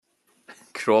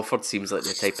Crawford seems like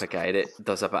the type of guy that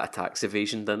does a bit of tax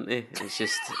evasion, doesn't he? It's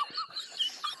just...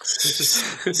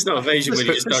 It's not evasion when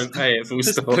you just don't pay it, full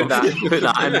stop. Put that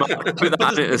in, Mark. Put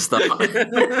that in at the start.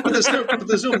 But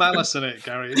there's no malice in it,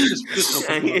 Gary. It's just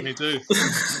what people like me do.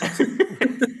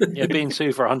 Yeah, being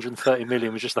sued for 130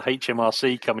 million was just the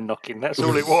HMRC coming knocking. That's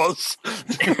all it was.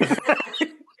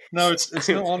 No, it's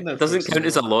not on there. It doesn't count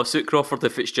as a lawsuit, Crawford,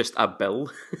 if it's just a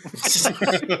bill.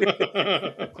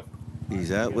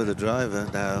 He's out with the driver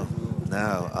now.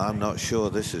 Now, I'm not sure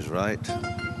this is right.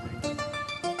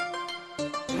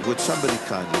 Would somebody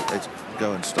kindly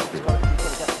go and stop him?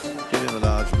 Give him a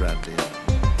large brandy and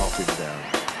hop him down.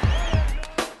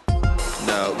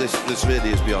 No, this really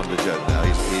is beyond a joke now.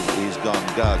 He's gone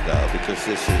gaga because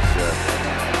this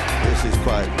is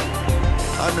quite...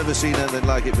 I've never seen anything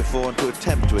like it before, and to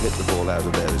attempt to hit the ball out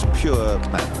of there is pure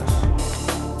madness.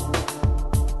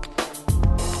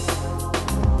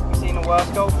 You seen a worse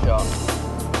golf shot?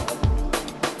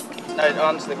 No,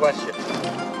 answer the question.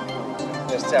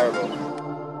 It's terrible.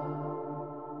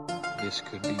 This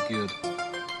could be good.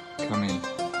 Come in.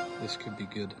 This could be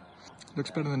good. Looks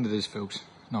better than it is, folks.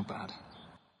 Not bad.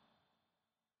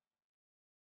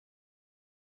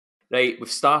 Right,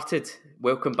 we've started.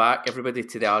 Welcome back, everybody,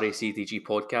 to the RACDG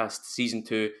podcast, Season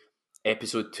 2,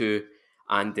 Episode 2,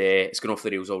 and it's gone off the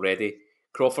rails already.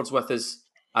 Crawford's with us,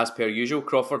 as per usual.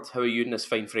 Crawford, how are you on this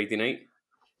fine Friday night?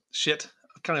 Shit.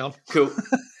 Carry on. Cool.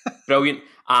 Brilliant.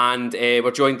 And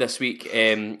we're joined this week,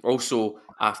 also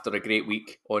after a great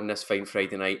week on this fine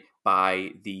Friday night,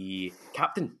 by the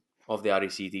captain of the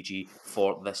RACDG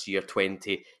for this year,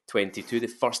 2022, the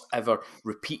first ever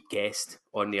repeat guest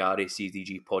on the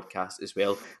RACDG podcast as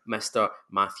well, Mr.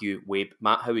 Matthew Wabe.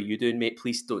 Matt, how are you doing, mate?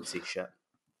 Please don't say shit.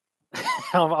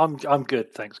 I'm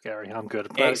good, thanks, Gary. I'm good.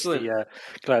 Excellent.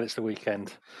 Glad it's the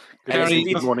weekend.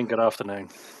 Good morning, good afternoon.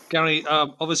 Gary,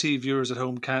 obviously viewers at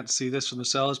home can't see this for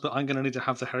themselves, but I'm going to need to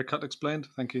have the haircut explained.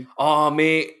 Thank you. Oh,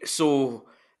 mate, so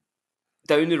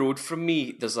down the road from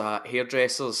me, there's a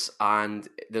hairdresser's, and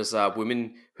there's a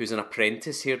woman who's an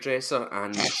apprentice hairdresser,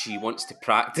 and she wants to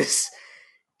practice.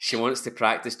 She wants to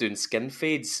practice doing skin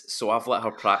fades, so I've let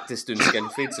her practice doing skin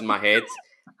fades in my head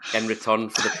in return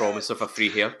for the promise of a free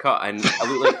haircut. And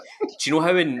I look like, do you know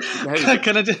how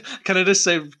Can I just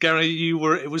say, Gary,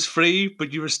 it was free,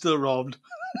 but you were still robbed.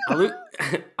 I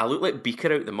look like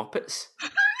Beaker out the Muppets.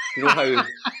 You know how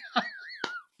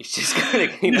he's just kind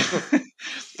of he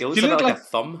looks like a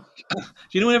thumb. Do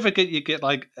you know whenever you get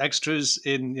like extras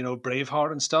in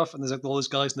Braveheart and stuff, and there's like all those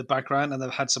guys in the background, and they've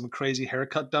had some crazy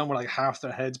haircut done where like half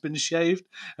their head's been shaved,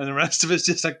 and the rest of it's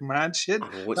just like mad shit.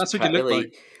 That's what you look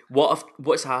like.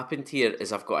 What's happened here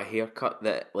is I've got a haircut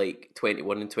that like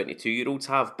 21 and 22-year-olds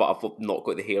have, but I've not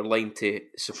got the hairline to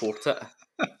support it.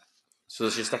 So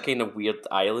there's just a kind of weird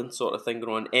island sort of thing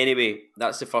going on. Anyway,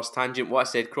 that's the first tangent. What I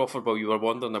said, Crawford, while you were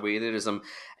wandering away there, is I'm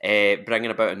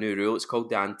bringing about a new rule. It's called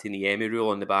the Antoniemi rule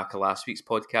on the back of last week's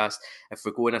podcast. If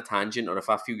we go on a tangent, or if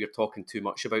I feel you're talking too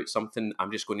much about something,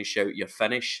 I'm just going to shout, "You're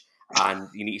finished," and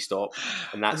you need to stop.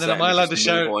 And that's and then it. am I allowed to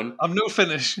shout, on. "I'm no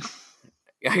finish"?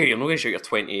 You're not going to shout you're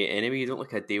 28 anyway. You don't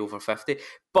look a day over 50.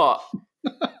 But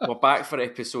we're back for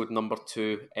episode number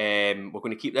 2. We're going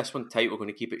to keep this one tight. We're going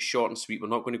to keep it short and sweet. We're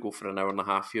not going to go for an hour and a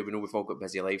half here. We know we've all got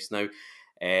busy lives now,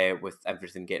 with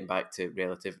everything getting back to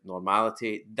relative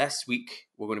normality. This week,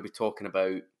 we're going to be talking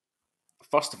about,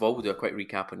 first of all, we'll do a quick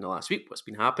recap on the last week, what's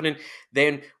been happening.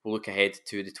 Then we'll look ahead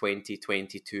to the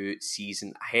 2022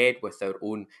 season ahead with our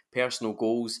own personal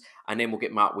goals. And then we'll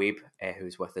get Matt Wabe,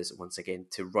 who's with us once again,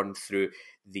 to run through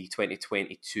the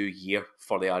 2022 year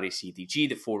for the RACDG,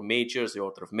 the 4 majors, the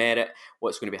order of merit,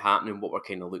 what's going to be happening, what we're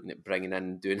kind of looking at bringing in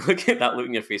and doing. Look at that look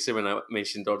in your face when I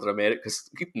mentioned order of merit, because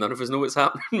none of us know what's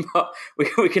happening, but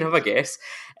we can have a guess.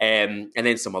 And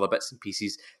then some other bits and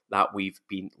pieces that we've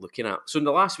been looking at. So in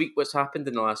the last week, what's happened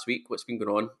in the last week? What's been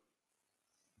going on?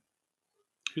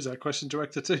 Who's that question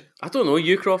directed to? I don't know.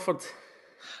 You, Crawford?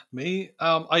 Me?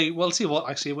 See what?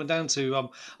 Actually, I went down to.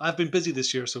 I've been busy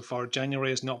this year so far. January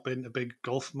has not been a big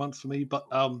golf month for me, but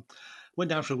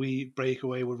went down for a wee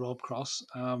breakaway with Rob Cross.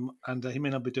 And he may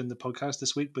not be doing the podcast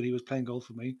this week, but he was playing golf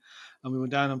with me. And we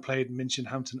went down and played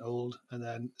Minchinhampton Old, and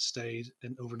then stayed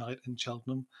overnight in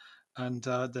Cheltenham, and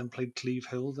then played Cleve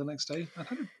Hill the next day. I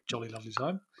had a jolly lovely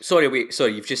time. Sorry,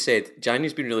 you've just said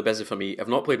January's been really busy for me. I've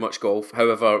not played much golf.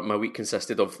 However, my week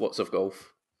consisted of lots of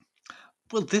golf.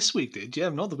 Well, this week did, yeah,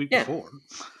 not the week before.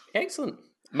 Excellent.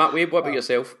 Matt Wabe, what about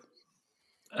yourself?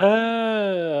 Not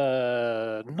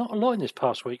a lot in this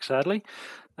past week, sadly.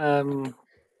 Not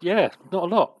a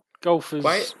lot. Golf is...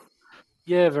 Quiet?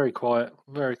 Yeah, very quiet.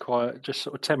 Very quiet. Just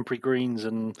sort of temporary greens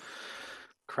and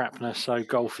crapness. So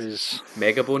golf is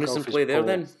Mega bonus golf in is play there poor.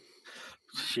 then.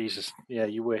 Jesus, yeah,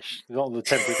 you wish. Not the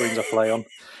temporary greens I play on,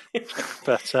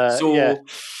 but So yeah.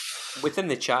 within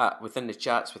the chats, within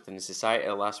the society,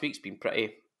 last week's been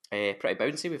pretty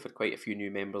bouncy. We've had quite a few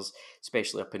new members,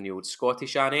 especially up in the old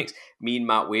Scottish annex. Me and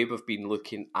Matt Webb have been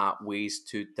looking at ways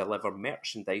to deliver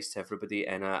merchandise to everybody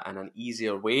in an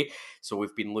easier way. So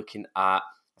we've been looking at,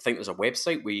 I think there's a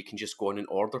website where you can just go on and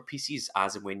order pieces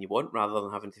as and when you want, rather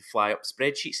than having to fly up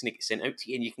spreadsheets and it gets sent out to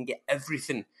you, and you can get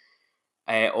everything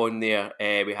on there.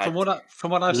 We had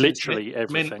from what I've literally seen,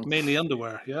 everything. mainly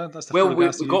underwear. Yeah, that's the we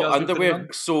we got underwear,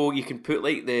 so you can put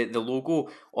like the logo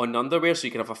on the underwear, so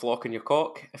you can have a flock on your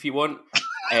cock if you want.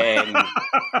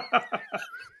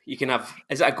 You can have,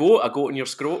 is it a goat on your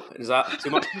scrot? Is that too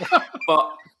much?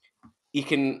 But you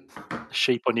can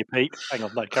sheep on your peak. Hang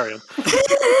on, no, carry on.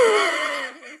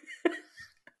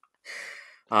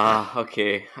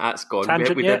 Okay, that's gone.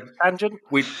 Tangent.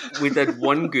 We did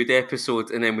one good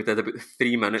episode, and then we did about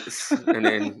 3 minutes, and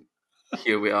then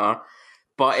here we are.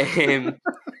 But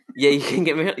yeah, you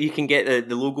can get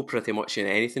the logo pretty much in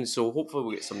anything. So hopefully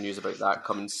we'll get some news about that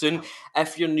coming soon.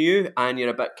 If you're new and you're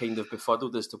a bit kind of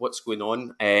befuddled as to what's going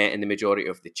on in the majority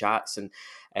of the chats and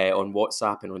on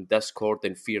WhatsApp and on Discord,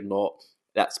 then fear not.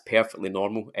 That's perfectly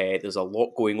normal. There's a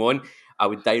lot going on. I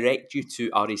would direct you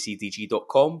to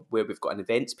racdg.com, where we've got an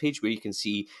events page where you can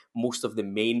see most of the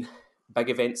main big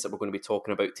events that we're going to be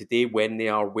talking about today, when they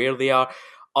are, where they are.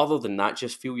 Other than that,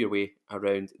 just feel your way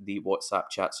around the WhatsApp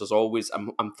chats. There's always,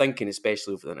 I'm thinking,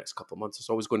 especially over the next couple of months, there's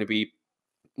always going to be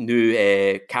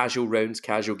new casual rounds,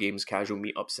 casual games, casual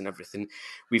meetups and everything.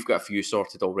 We've got a few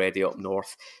sorted already up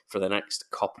north for the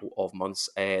next couple of months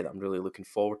that I'm really looking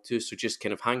forward to. So just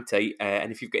kind of hang tight.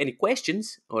 And if you've got any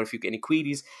questions or if you've got any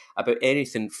queries about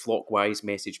anything flock-wise,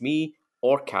 message me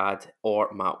or Cad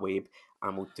or Matt Webb,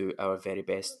 and we'll do our very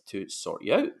best to sort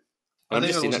you out. And I'm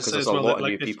just saying that because there's a lot of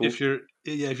new people. If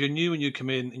you're new and you come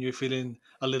in and you're feeling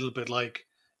a little bit like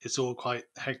it's all quite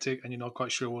hectic and you're not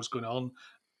quite sure what's going on,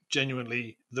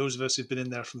 genuinely, those of us who've been in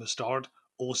there from the start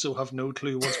also have no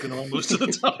clue what's going on most of the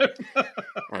time.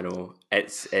 I know.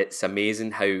 It's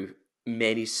amazing how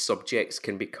many subjects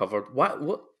can be covered. What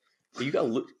you got to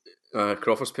look?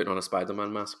 Crawford's putting on a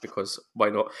Spider-Man mask because why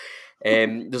not?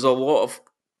 There's a lot of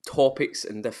topics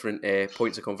and different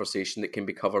points of conversation that can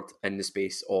be covered in the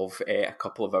space of a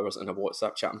couple of hours in a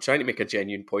WhatsApp chat. I'm trying to make a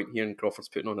genuine point here, and Crawford's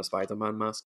putting on a Spider-Man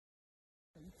mask.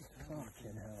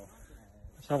 Fucking hell.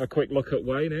 Let's have a quick look at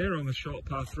Wayne here on the short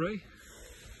par 3.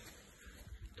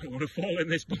 Don't want to fall in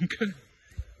this bunker.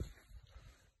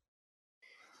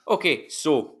 Okay,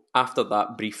 so after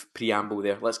that brief preamble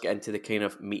there, let's get into the kind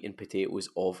of meat and potatoes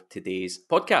of today's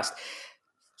podcast.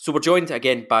 So we're joined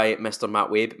again by Mr. Matt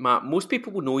Webb. Matt, most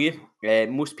people will know you.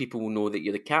 Most people will know that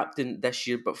you're the captain this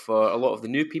year, but for a lot of the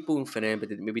new people and for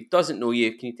anybody that maybe doesn't know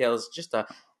you, can you tell us just a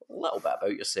little bit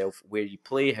about yourself, where you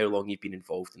play, how long you've been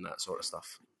involved in that sort of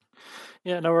stuff?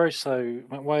 Yeah, no worries. So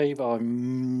Matt Webb,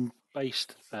 I'm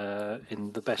based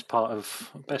in the best part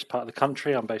of the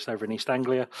country. I'm based over in East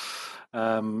Anglia.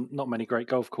 Not many great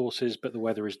golf courses, but the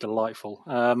weather is delightful.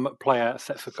 Play out at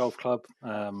Thetford Golf Club.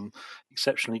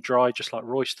 Exceptionally dry, just like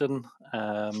Royston.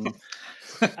 And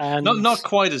not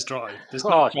quite as dry. It's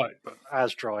not quite, but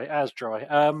as dry.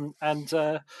 And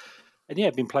yeah,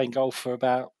 I've been playing golf for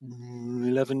about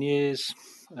 11 years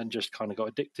and just kind of got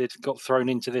addicted. Got thrown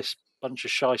into this bunch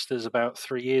of shysters about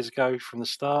 3 years ago from the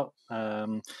start,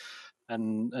 and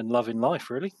loving life,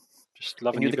 really. Just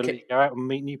loving the ability to go out and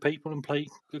meet new people and play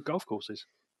good golf courses.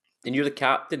 And you're the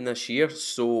captain this year,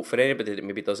 so for anybody that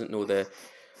maybe doesn't know the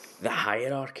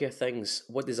hierarchy of things,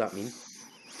 what does that mean?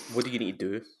 What do you need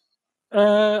to do?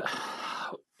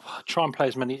 Try and play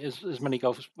as many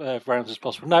golf rounds as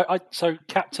possible. No, so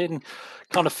captain,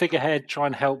 kind of figurehead, try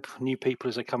and help new people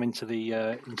as they come into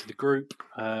the group.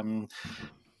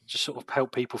 Just sort of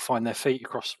help people find their feet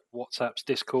across WhatsApps,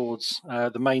 Discords.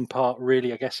 The main part,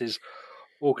 really, I guess, is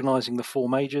organising the 4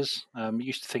 majors. I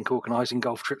used to think organising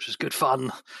golf trips was good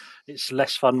fun. It's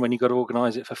less fun when you've got to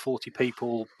organise it for 40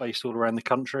 people based all around the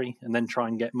country and then try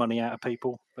and get money out of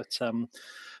people. But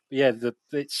yeah,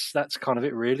 that's kind of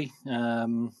it, really.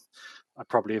 I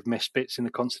probably have missed bits in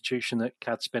the Constitution that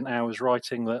Cad spent hours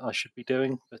writing that I should be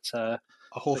doing. But a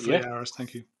whole 3 hours,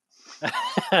 thank you.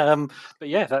 But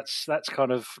yeah, that's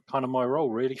kind of my role,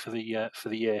 really, for the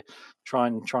year. Try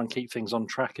and keep things on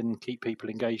track and keep people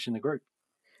engaged in the group.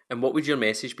 And what would your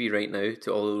message be right now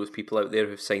to all of those people out there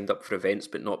who've signed up for events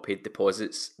but not paid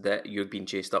deposits that you're being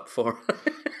chased up for?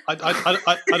 I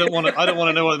don't want to. I don't want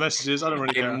to know what the message is. I don't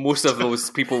really care. Most of those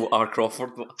people are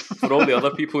Crawford. For all the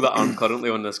other people that aren't currently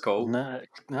on this call, No,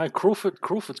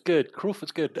 Crawford's good.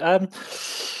 Crawford's good.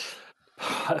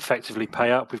 Effectively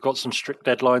pay up. We've got some strict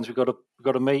deadlines we've got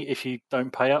to meet. If you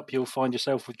don't pay up, you'll find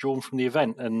yourself withdrawn from the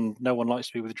event, and no one likes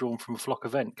to be withdrawn from a flock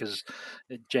event because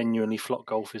genuinely flock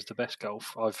golf is the best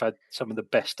golf. I've had some of the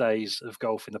best days of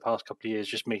golf in the past couple of years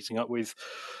just meeting up with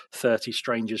 30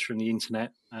 strangers from the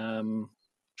internet,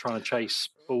 trying to chase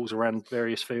balls around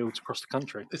various fields across the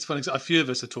country. It's funny, 'cause a few of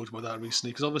us have talked about that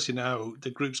recently, because obviously now the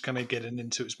group's kind of getting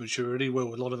into its maturity, where a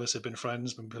lot of us have been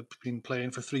friends, been playing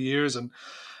for 3 years, and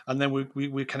then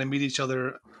we kind of meet each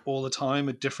other all the time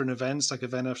at different events, like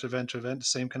event after event to event, the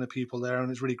same kind of people there,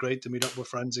 and it's really great to meet up with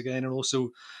friends again, and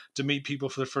also to meet people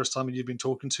for the first time that you've been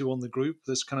talking to on the group.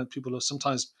 There's kind of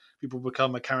sometimes people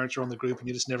become a character on the group, and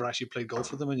you just never actually played golf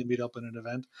with them, and you meet up in an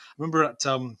event. I remember at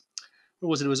where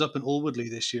was it? It was up in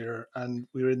Alwoodley this year, and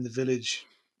we were in the village,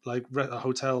 like a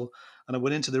hotel, and I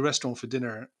went into the restaurant for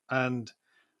dinner, and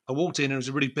I walked in, and it was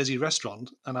a really busy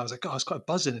restaurant, and I was like, oh, it's quite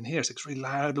buzzing in here. It's really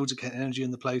loud, loads of kind of energy in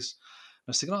the place. And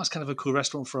I was thinking, oh, it's kind of a cool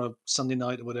restaurant for a Sunday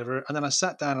night or whatever. And then I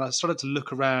sat down and I started to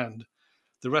look around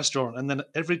the restaurant, and then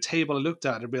every table I looked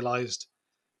at, I realized,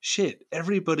 shit,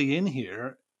 everybody in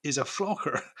here is a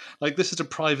flocker. Like, this is a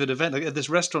private event. Like, this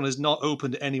restaurant is not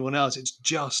open to anyone else. It's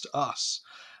just us.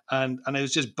 And it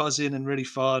was just buzzing and really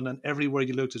fun. And everywhere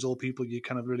you looked, there's all people you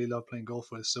kind of really love playing golf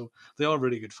with. So they are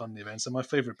really good fun, the events. They're my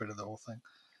favorite bit of the whole thing.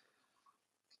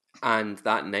 and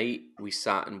that night we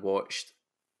sat and watched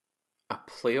a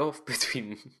playoff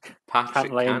between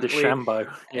Patrick Cantlay and Cantlay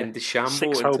DeChambeau. and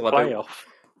DeChambeau 6-hole until about playoff.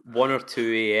 1 or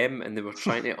 2 a.m. and they were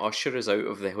trying to usher us out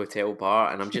of the hotel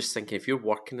bar, and I'm just thinking, if you're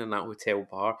working in that hotel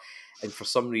bar and for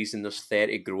some reason there's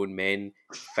 30 grown men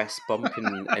fist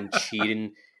bumping and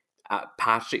cheering at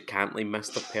Patrick Cantlay,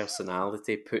 Mr.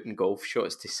 Personality, putting golf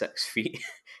shots to 6 feet.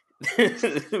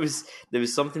 there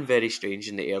was something very strange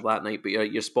in the air that night, but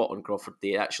you're spot on, Crawford.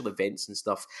 The actual events and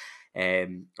stuff are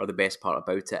the best part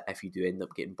about it, if you do end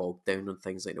up getting bogged down on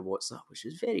things like the WhatsApp, which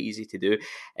is very easy to do.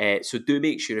 So do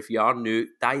make sure, if you are new,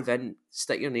 dive in,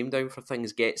 stick your name down for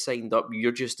things, get signed up.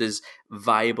 You're just as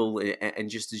viable and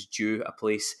just as due a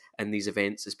place in these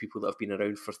events as people that have been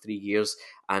around for 3 years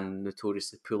and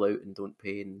notoriously pull out and don't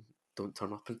pay and don't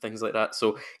turn up and things like that.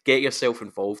 So get yourself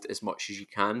involved as much as you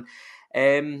can.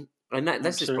 And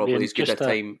this is probably as good a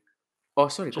time. Oh,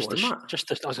 sorry, I was going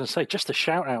to say, just a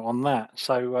shout out on that.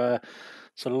 So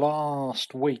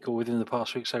last week or within the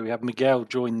past week, so we had Miguel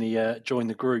join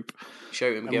the group.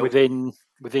 Shout out, Miguel. And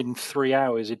within 3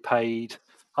 hours, he'd paid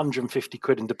 150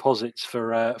 quid in deposits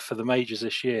for the majors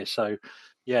this year. So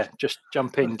yeah, just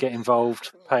jump in, get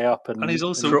involved, pay up, and he's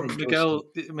also Miguel.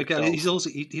 He's also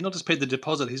he not just paid the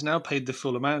deposit; he's now paid the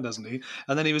full amount, hasn't he?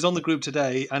 And then he was on the group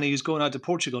today, and he's going out to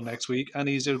Portugal next week. And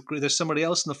there's somebody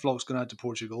else in the flock's going out to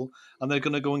Portugal, and they're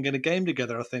going to go and get a game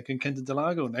together, I think, in Quinta del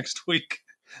Lago next week.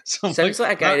 Sounds like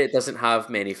a guy that doesn't have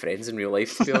many friends in real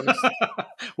life, to be honest.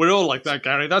 We're all like that,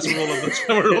 Gary. That's we're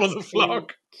all of the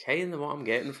flock. Kind of what I'm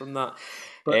getting from that.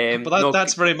 But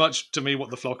that's very much to me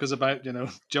what the flock is about. You know,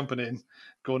 jumping in,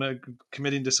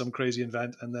 committing to some crazy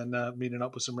event, and then meeting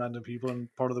up with some random people in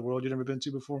part of the world you've never been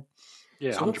to before.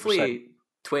 Yeah, so 100%. Hopefully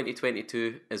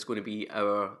 2022 is going to be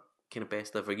our kind of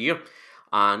best ever year,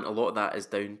 and a lot of that is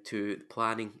down to the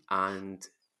planning and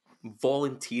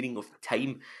volunteering of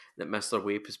time that Mr.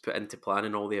 Wape has put into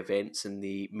planning all the events and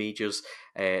the majors,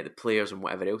 the players and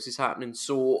whatever else is happening.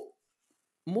 So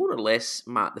more or less,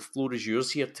 Matt, the floor is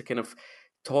yours here to kind of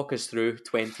talk us through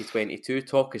 2022,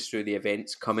 talk us through the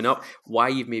events coming up, why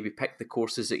you've maybe picked the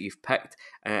courses that you've picked,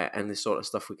 and the sort of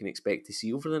stuff we can expect to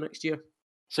see over the next year.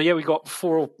 So yeah, we've got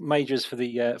 4 majors for the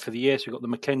year. So we've got the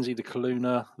Mackenzie, the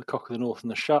Kaluna, the Cock of the North,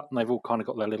 and the Shutt, and they've all kind of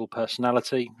got their little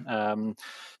personality.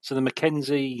 So the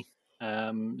Mackenzie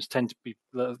tend to be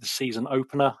the season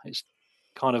opener. It's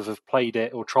kind of have played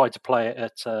it or tried to play it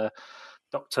at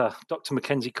Dr.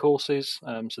 Mackenzie courses.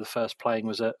 So the first playing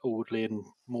was at Alwoodley and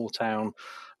Moortown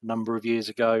a number of years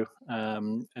ago,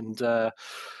 and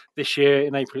this year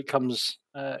in April it comes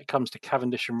to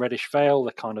Cavendish and Reddish Vale,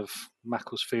 the kind of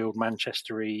Macclesfield,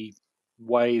 Manchester-y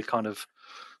way, kind of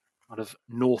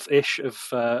north-ish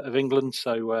of England.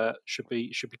 So should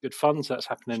be good fun. So that's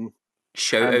happening.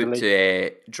 Shout out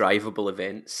to drivable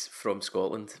events from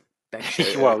Scotland.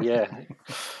 Well,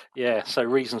 yeah. So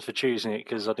reasons for choosing it,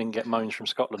 because I didn't get moans from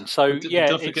Scotland. So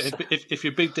don't forget, if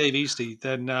you're big Dave Eastie,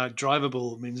 then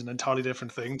drivable means an entirely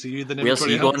different thing to you than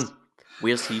everybody else.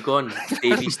 Where's he gone?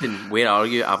 Dave Easton, where are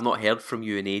you? I've not heard from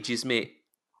you in ages, mate.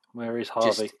 Where is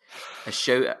Harvey? Just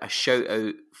a shout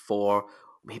out for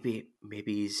maybe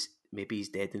he's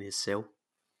dead in his cell.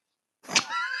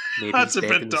 Maybe That's he's a dead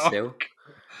bit in the dark. cell.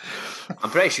 I'm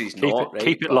pretty sure he's not. Right?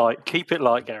 Keep it But light. Keep it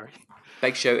light, Gary.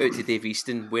 big shout out to Dave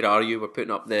Easton. Where are you? We're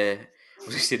putting up the, I was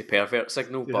going to say the pervert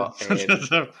signal, Yeah.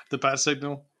 but the bat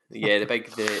signal. yeah, the big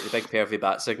pervy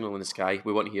bat signal in the sky.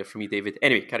 We want to hear from you, David.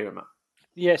 Anyway, carry on, Matt.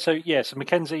 So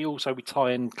Mackenzie also we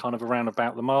tie in kind of around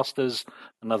about the Masters,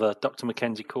 another Dr.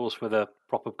 Mackenzie course where the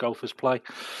proper golfers play.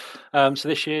 So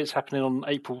this year it's happening on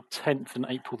April 10th and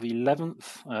April the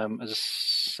 11th. As I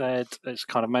said, it's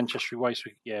kind of Manchester away, so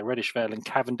Reddish Vale and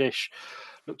Cavendish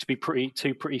look to be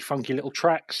two pretty funky little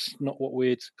tracks. Not what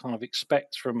we'd kind of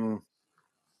expect from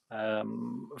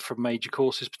major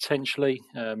courses potentially.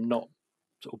 Not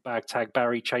sort of bag tag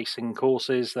Barry chasing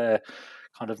courses. They're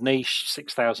kind of niche,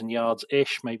 6,000 yards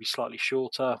ish, maybe slightly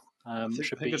shorter. I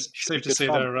think it's safe to say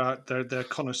fun. they're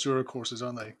connoisseur courses,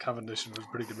 aren't they? Cavendish has a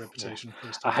pretty good reputation.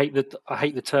 Yeah. I hate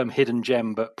the term hidden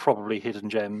gem, but probably hidden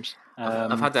gems.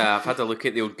 I've had a look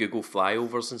at the old Google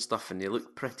flyovers and stuff, and they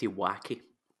look pretty wacky.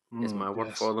 Is my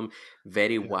word for them.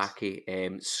 Very wacky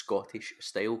Scottish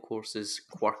style courses,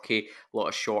 quirky, a lot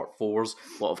of short fours,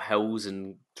 a lot of hills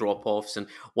and drop offs, and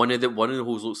one of the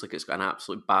holes looks like it's got an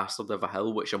absolute bastard of a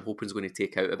hill, which I'm hoping is going to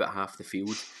take out about half the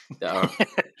field that are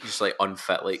just like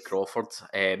unfit like Crawford.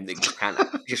 They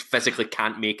just physically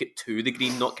can't make it to the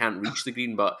green, not can't reach the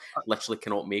green, but literally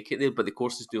cannot make it there. But the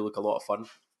courses do look a lot of fun.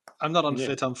 I'm not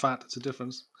unfit, I'm fat. It's a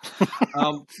difference.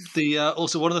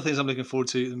 Also, one of the things I'm looking forward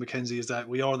to in Mackenzie is that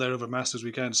we are there over Masters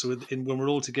weekend. So when we're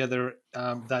all together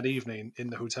that evening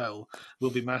in the hotel, will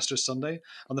be Masters Sunday.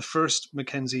 On the first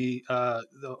Mackenzie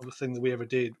the thing that we ever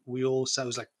did, we all sat, it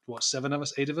was like,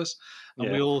 8 of us?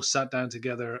 And we all sat down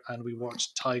together and we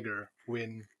watched Tiger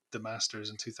win the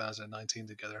Masters in 2019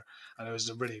 together. And it was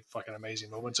a really fucking amazing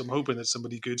moment. So I'm hoping that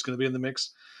somebody good's going to be in the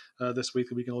mix this week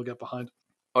that we can all get behind.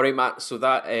 All right, Matt, so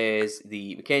that is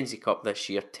the Mackenzie Cup this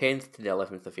year, 10th to the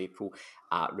 11th of April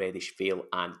at Reddish Vale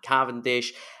and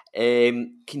Cavendish.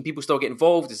 Can people still get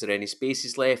involved? Is there any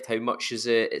spaces left? How much is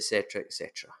it, etc.,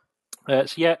 etc.?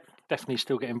 Definitely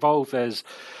still get involved. There's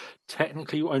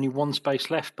technically only one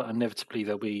space left, but inevitably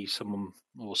there'll be someone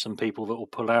or some people that will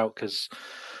pull out because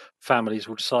families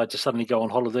will decide to suddenly go on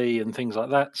holiday and things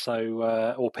like that.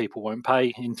 So, or people won't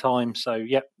pay in time. So,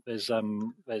 there's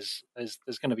going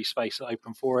to be space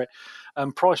open for it.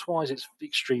 Price wise, it's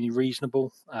extremely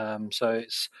reasonable. So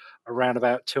it's around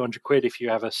about £200 if you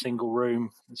have a single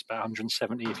room. It's about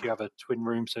 170 if you have a twin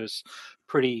room. So it's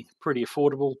pretty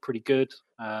affordable, pretty good.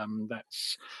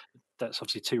 That's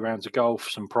obviously 2 rounds of golf,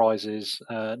 some prizes,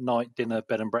 night dinner,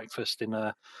 bed and breakfast in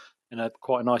a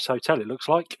quite a nice hotel, it looks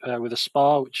like, with a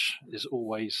spa, which is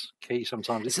always key.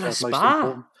 Sometimes it's most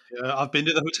important. Yeah, I've been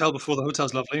to the hotel before. The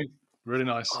hotel's lovely, really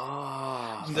nice.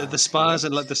 Oh, the spas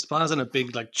and the spas in a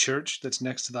big church that's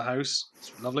next to the house.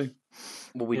 It's lovely.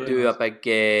 Will we do a big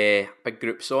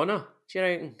group sauna? Do you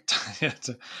reckon?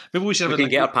 Maybe we should. We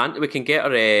can get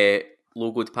our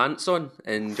logoed pants on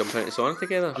and jump into the sauna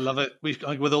together. I love it.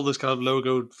 With all those kind of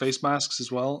logoed face masks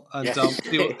as well. And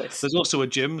there's also a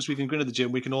gym, so we can go into the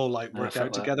gym. We can all work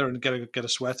out together and get a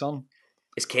sweat on.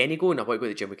 Is Kenny going? I want to go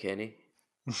to the gym with Kenny.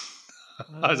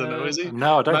 I don't know. Is he?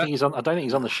 No, I don't think he's on. I don't think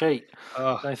he's on the sheet.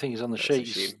 I don't think he's on the sheet.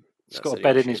 He's got a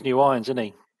bed in his new irons, isn't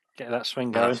he? Get that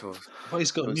swing going.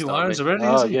 He's got new irons already.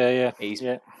 Oh yeah. He's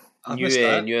new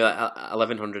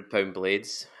 1,100-pound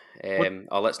blades.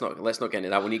 Let's not get into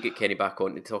that. We need to get Kenny back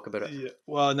on to talk about it. Yeah.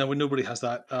 Well, no, nobody has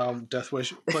that death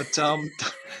wish. But so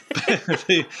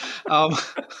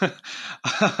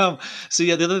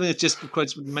the other thing that's just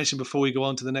quite mentioned before we go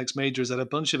on to the next major is that a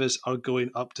bunch of us are going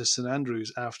up to St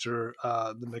Andrews after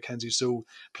the Mackenzie. So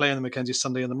playing the Mackenzie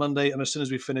Sunday and the Monday, and as soon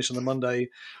as we finish on the Monday,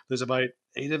 there's about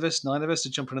 9 of us to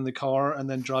jumping in the car and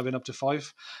then driving up to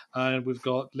Fife. And we've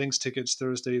got links tickets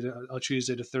Tuesday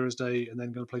to Thursday, and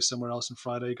then going to play somewhere else on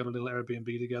Friday. Got a little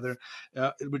Airbnb together.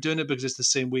 We're doing it because it's the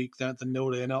same week that the No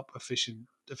Laying Up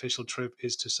official trip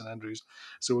is to St Andrews.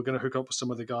 So we're going to hook up with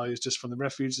some of the guys just from the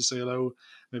refuge to say hello,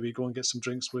 maybe go and get some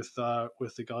drinks with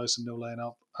the guys from No Laying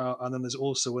Up. And then there's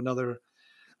also another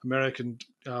American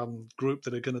group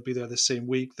that are going to be there the same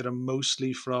week that are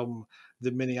mostly from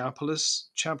the Minneapolis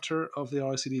chapter of the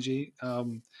RCDG,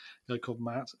 called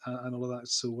Matt and all of that.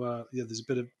 So there's a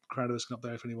bit of crowd of us up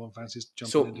there if anyone fancies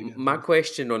jumping in. So my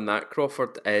question on that,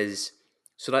 Crawford, is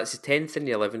so that's the 10th and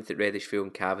the 11th at Reddish Vale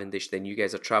and Cavendish. Then you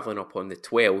guys are travelling up on the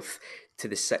 12th to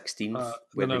the 16th,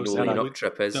 where the No Laying Up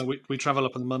trip is. No, we travel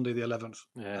up on Monday the 11th.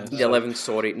 Yeah, the 11th.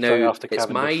 Sorry, now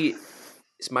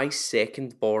it's my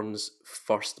second born's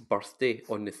first birthday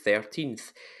on the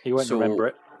 13th. He won't remember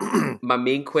it. My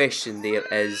main question there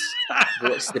is,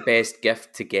 what's the best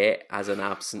gift to get as an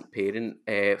absent parent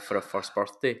for a first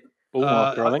birthday?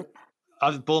 I think.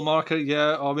 A bull marker,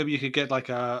 yeah, or maybe you could get like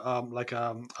a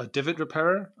divot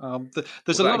repairer.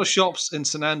 There's a lot of shops in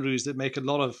St Andrews that make a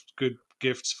lot of good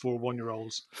gifts for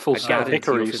 1-year-olds. Full set of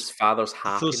hickories. His father's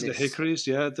Full set of happiness. hickories,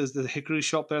 yeah. There's the hickory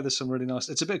shop there. There's some really nice.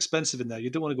 It's a bit expensive in there.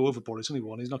 You don't want to go overboard. It's only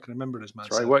one. He's not going to remember this man.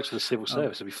 That's right. He works for the civil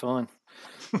service. He'll be fine.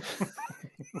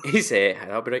 He's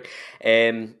that'll be right.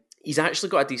 He's actually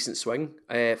got a decent swing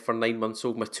for 9 months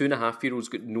old. My 2.5-year-old's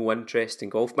got no interest in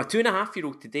golf. My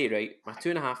 2.5-year-old today, right? My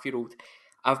 2.5-year-old,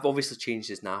 I've obviously changed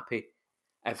his nappy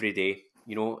every day.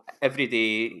 You know, every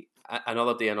day,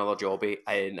 another day, another jobby,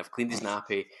 and I've cleaned his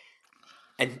nappy.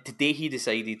 And today he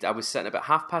decided, I was sitting about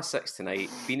 6:30 tonight,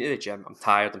 been to the gym, I'm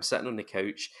tired, I'm sitting on the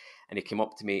couch, and he came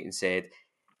up to me and said,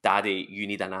 "Daddy, you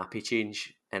need a nappy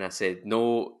change." And I said,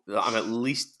 "No, I'm at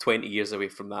least 20 years away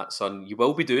from that, son. You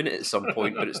will be doing it at some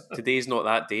point, but today's not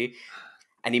that day."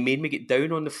 And he made me get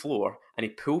down on the floor, and he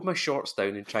pulled my shorts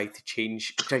down and tried to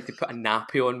put a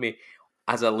nappy on me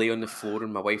as I lay on the floor,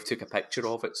 and my wife took a picture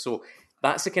of it. So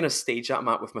that's the kind of stage that I'm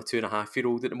at with my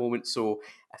 2.5-year-old at the moment. So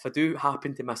if I do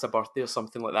happen to miss a birthday or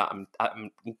something like that, I'm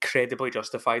incredibly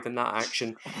justified in that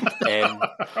action,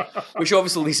 which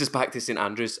obviously leads us back to St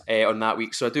Andrews on that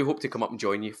week. So I do hope to come up and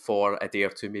join you for a day or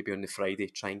two, maybe on the Friday,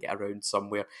 try and get around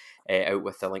somewhere out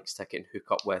with the Lynx ticket and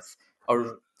hook up with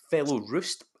our fellow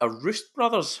Roost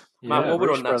brothers. Matt, while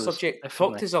we're on that subject,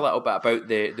 talk to us a little bit about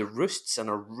the Roosts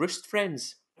and our Roost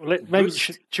friends. Well, maybe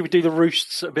should we do the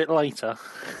Roosts a bit later?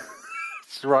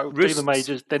 Right, we'll do the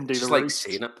majors, then do the like Roosts.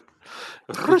 Saying it.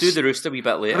 We'll do the Roost a wee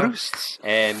bit later. Roosts.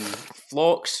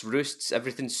 Flocks, Roosts,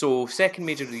 everything. So, second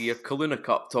major of the year, Kelowna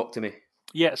Cup. Talk to me.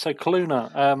 Yeah, so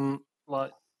Kelowna,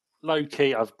 like low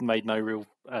key, I've made no real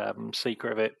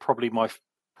secret of it. Probably my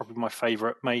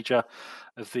favourite major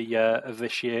of the of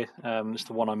this year. It's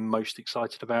the one I'm most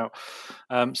excited about.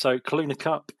 So Kelowna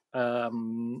Cup.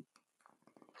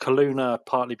 Kelowna,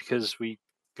 partly because we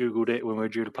Googled it when we were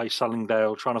due to play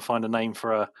Sullingdale, trying to find a name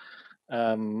for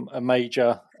a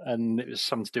major, and it was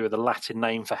something to do with the Latin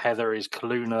name for heather is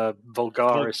Kelowna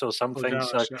vulgaris or something.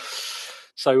 Vulgaris,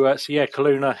 so yeah,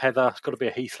 Kelowna heather. It's got to be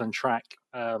a heathland track,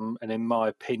 and in my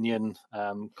opinion,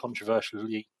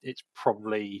 controversially, it's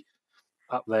probably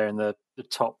up there in the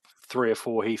top 3 or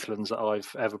 4 heathlands that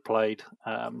I've ever played.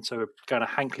 So we're going to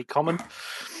Hankley Common.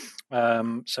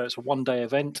 So it's a 1-day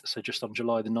event, so just on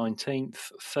July the 19th,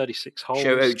 36 holes.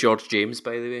 Shout out George James,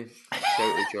 by the way.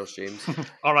 Shout out George James.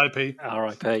 R.I.P.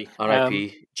 R.I.P.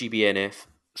 R.I.P. GBNF.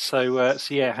 So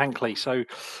yeah, Hankley. So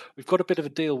we've got a bit of a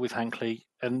deal with Hankley,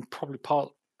 and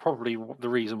probably the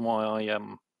reason why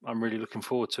I'm really looking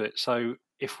forward to it. So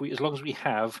as long as we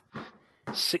have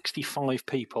 65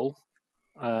 people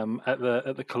at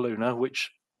the Kelowna,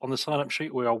 which on the sign-up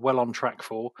sheet we are well on track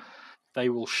for, they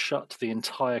will shut the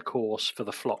entire course for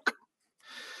the flock.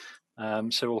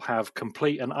 So we'll have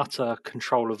complete and utter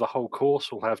control of the whole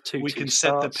course. We'll have two. We can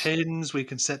starts. set the pins. We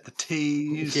can set the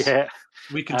tees. Yeah.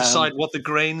 We can decide what the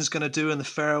grain's going to do in the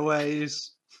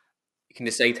fairways. You can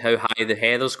decide how high the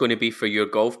heather's going to be for your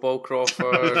golf ball,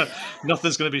 Crawford.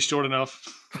 Nothing's going to be short enough.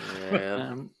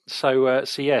 Yeah. So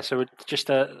just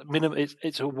a minimum.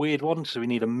 It's a weird one because we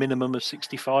need a minimum of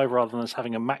 65 rather than us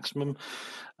having a maximum.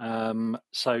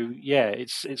 So yeah,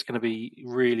 it's going to be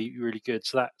really, really good.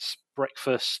 So that's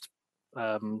breakfast,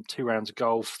 2 rounds of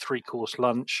golf, 3-course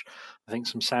lunch. I think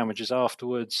some sandwiches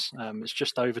afterwards. It's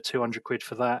just over 200 quid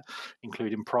for that,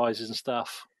 including prizes and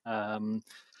stuff.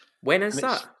 When is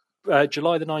that?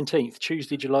 July the 19th,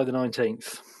 Tuesday, July the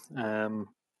 19th.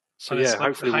 So yeah,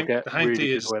 hopefully we'll get really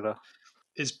good weather.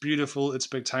 It's beautiful. It's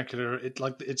spectacular.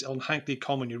 It's on Hankley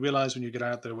Common. You realise when you get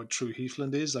out there what true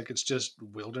heathland is. Like, it's just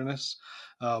wilderness,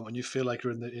 and you feel like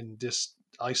you're in this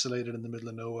isolated in the middle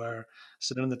of nowhere.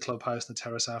 Sitting in the clubhouse and the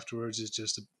terrace afterwards is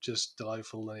just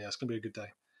delightful. And yeah, it's gonna be a good day.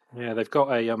 Yeah, they've got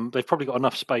they've probably got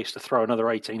enough space to throw another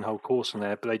 18-hole course in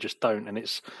there, but they just don't. And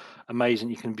it's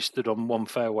amazing. You can be stood on one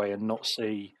fairway and not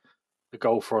see the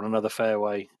golfer on another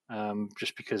fairway,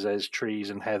 just because there's trees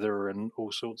and heather and all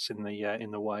sorts in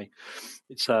the way.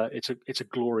 It's a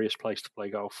glorious place to play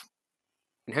golf.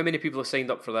 And how many people are signed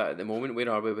up for that at the moment?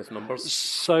 Where are we with numbers?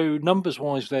 So numbers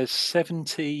wise, there's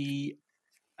 78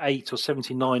 or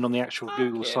 79 on the actual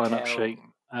Google sign up sheet,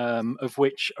 of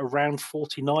which around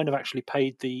 49 have actually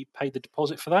paid the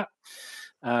deposit for that,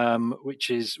 which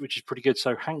is pretty good.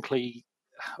 So Hankley,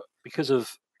 because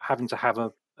of having to have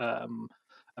a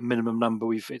minimum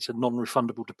number, it's a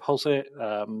non-refundable deposit,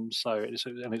 so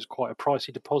it's quite a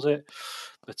pricey deposit,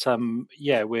 but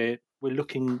yeah, we're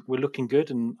looking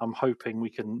good, and I'm hoping we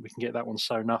can get that one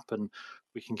sewn up and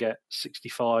we can get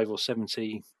 65 or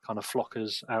 70 kind of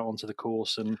flockers out onto the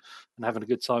course and having a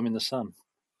good time in the sun.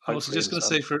 I was hopefully just in going to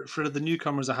some. say for the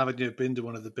newcomers that haven't yet been to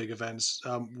one of the big events,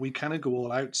 we kind of go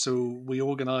all out. So we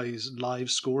organise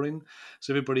live scoring,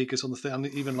 so everybody gets on the thing, and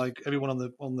even like everyone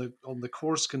on the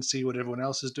course can see what everyone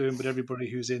else is doing, but everybody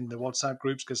who's in the WhatsApp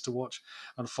groups gets to watch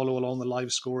and follow along the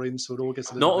live scoring. So it all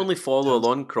gets a little Not bit only follow intense.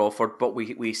 along, Crawford, but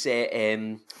we set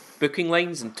booking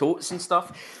lines and totes and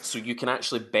stuff, so you can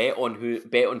actually bet on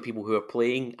people who are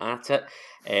playing at it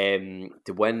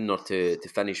to win or to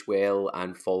finish well,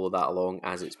 and follow that along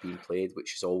as it's being played,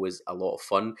 which is always a lot of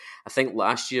fun. I think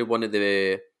last year one of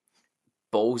the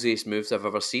ballsiest moves I've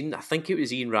ever seen, I think it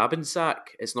was Ian Rabinsack.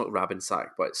 It's not Rabinsack,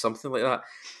 but it's something like that.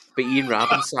 But Ian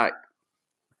Rabinsack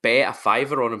bet a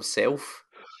fiver on himself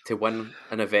to win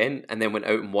an event, and then went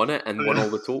out and won it, and won all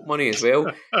the tote money as well.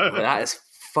 I'm like, that is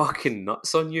fucking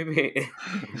nuts on you, mate.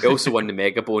 He also won the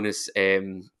mega bonus,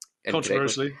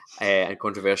 Controversially, and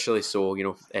controversially. So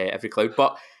every cloud.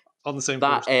 But on the same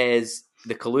that course. is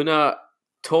the Kaluna.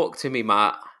 Talk to me,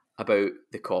 Matt, about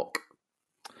the cock.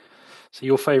 So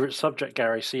your favourite subject,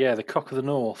 Gary. So yeah, the Cock of the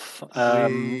North.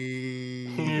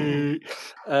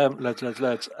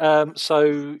 Loads.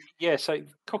 So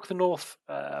Cock of the North,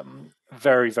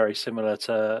 very, very similar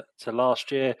to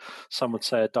last year. Some would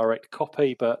say a direct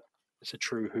copy, but it's a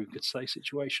true who could say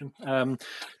situation.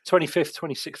 25th,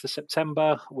 26th of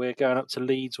September, we're going up to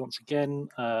Leeds once again,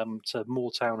 to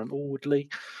Moortown and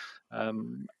Alwoodley.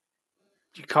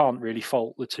 You can't really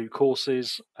fault the two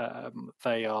courses.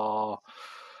 They are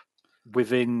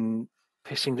within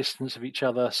pissing distance of each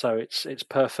other, so it's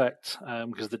perfect,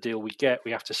 because the deal we get,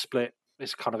 we have to split.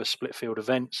 It's kind of a split field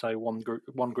event, so one group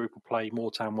will play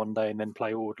Moortown one day and then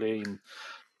play Audley, and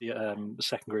the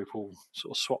second group will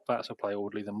sort of swap that, so play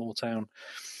Audley then Moortown.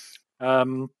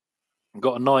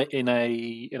 Got a night in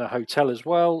a hotel as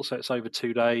well, so it's over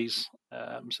 2 days.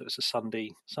 So it's a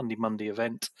Sunday Monday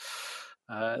event.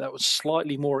 That was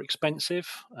slightly more expensive,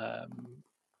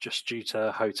 just due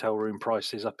to hotel room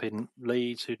prices up in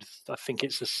Leeds. I think I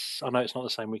know it's not the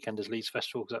same weekend as Leeds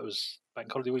Festival because that was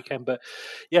bank holiday weekend, but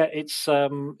yeah, it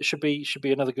should be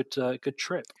another good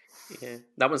trip. Yeah,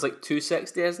 that one's like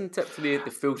 260, isn't it, for the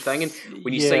full thing? And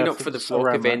when you Yeah, sign I up for think the it's flock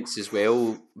around that. events as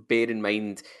well, bear in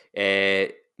mind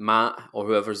Matt or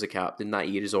whoever's the captain that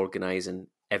year is organising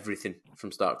everything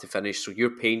from start to finish. So you're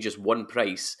paying just one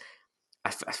price. I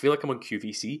feel like I'm on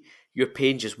QVC. You're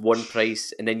paying just one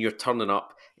price, and then you're turning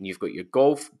up, and you've got your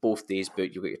golf both days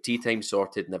booked. You've got your tea time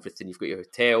sorted and everything. You've got your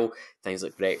hotel, things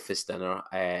like breakfast, dinner.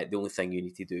 The only thing you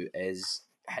need to do is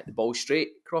hit the ball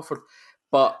straight, Crawford.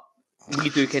 But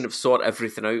we do kind of sort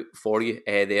everything out for you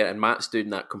there, and Matt's doing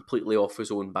that completely off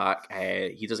his own back.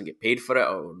 He doesn't get paid for it,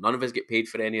 or none of us get paid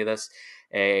for any of this.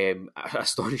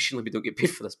 Astonishingly, we don't get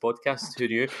paid for this podcast. Who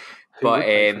knew? But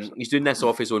he's doing this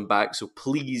off his own back. So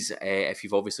please, if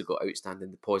you've obviously got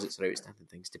outstanding deposits or outstanding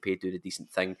things to pay, do the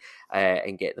decent thing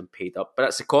and get them paid up. But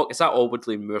it's the cock. It's at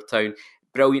Alwoodley in Moortown.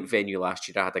 Brilliant venue last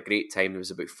year. I had a great time. There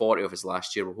was about 40 of us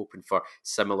last year. We're hoping for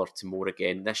similar to more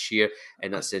again this year,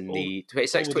 and that's in the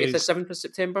 26th, 27th of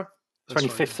September.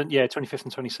 25th, right. 25th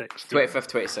and 26th.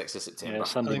 25th, 26th of September. Yeah,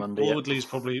 Sunday, Monday. Alwoodley is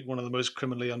probably one of the most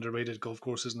criminally underrated golf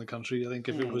courses in the country. I think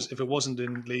if it wasn't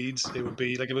in Leeds, it would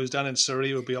be like if it was down in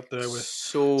Surrey, it would be up there with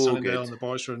Sunningdale and the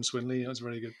Barshire and Swinley. It was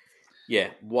very good.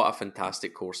 Yeah, what a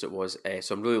fantastic course it was.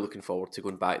 So I'm really looking forward to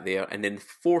going back there. And then the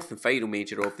fourth and final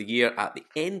major of the year, at the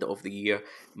end of the year,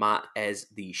 Matt, is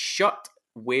the Shut.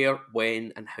 Where,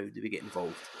 when, and how do we get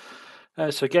involved?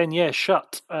 So again, yeah,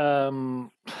 Shut.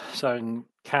 So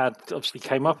CAD obviously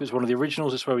came up. It's one of the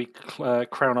originals. It's where we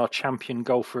crown our champion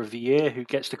golfer of the year, who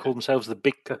gets to call themselves the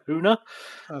Big Kahuna.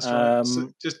 That's right.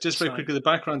 So just very quickly, the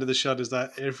background of the Shut is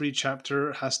that every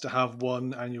chapter has to have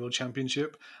one annual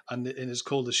championship, and it's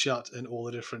called the Shut in all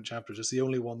the different chapters. It's the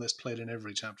only one that's played in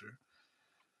every chapter.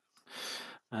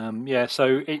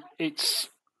 So it's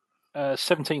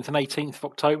 17th and 18th of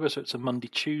October, so it's a Monday,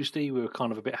 Tuesday. We were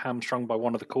kind of a bit hamstrung by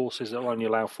one of the courses that will only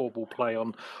allow 4-ball play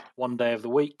on one day of the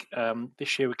week.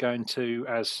 This year we're going to,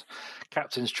 as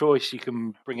captain's choice, you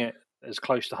can bring it as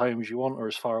close to home as you want or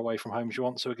as far away from home as you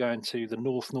want. So we're going to the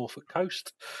Norfolk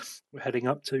coast. We're heading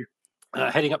up to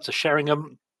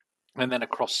Sheringham, and then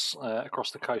across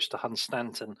the coast to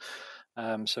Hunstanton.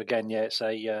 So again, yeah, it's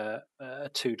a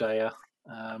 2-dayer.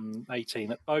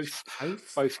 18 at both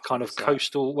kind of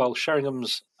coastal. Well,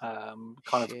 Sheringham's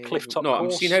kind of cliff top. No,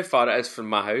 I'm seeing how far it is from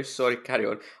my house. Sorry, carry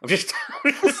on. I'm just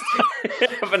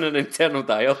having an internal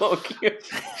dialogue here.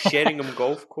 Sheringham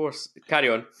Golf Course. Carry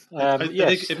on. I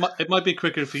think it might be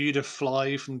quicker for you to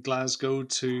fly from Glasgow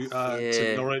to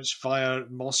Norwich via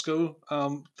Moscow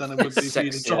than it would be for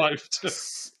you to drive.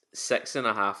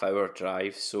 6.5 hour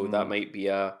drive, so that might be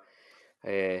a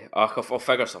I'll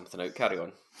figure something out. Carry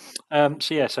on.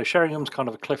 So Sheringham's kind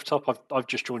of a cliff top. I've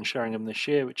just joined Sheringham this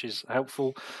year, which is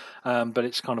helpful, but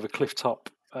it's kind of a cliff top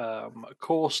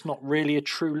course, not really a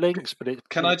true links, but it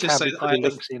Can I just say be pretty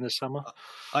linksy in the summer.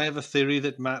 I have a theory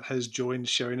that Matt has joined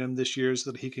Sheringham this year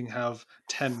so that he can have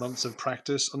 10 months of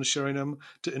practice on Sheringham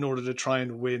in order to try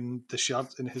and win the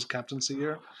shot in his captaincy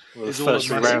year. Well, the first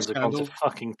 3 rounds have gone to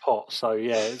fucking pot, so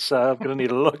yeah, it's I'm going to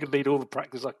need all the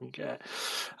practice I can get.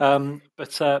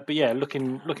 But yeah,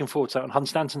 looking forward to that. And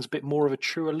Hunstanton's a bit more of a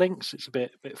truer links. It's a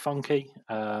bit funky.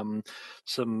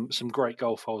 Some great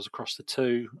golf holes across the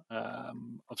two.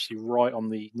 Obviously, right on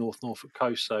the North Norfolk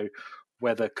coast, so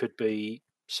weather could be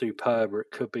superb or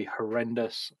it could be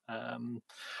horrendous.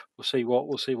 We'll see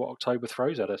what October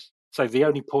throws at us. So the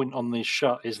only point on this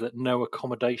shut is that no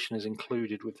accommodation is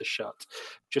included with the shut,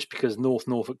 just because North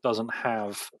Norfolk doesn't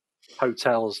have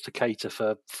hotels to cater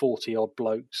for 40 odd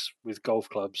blokes with golf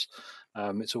clubs.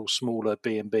 It's all smaller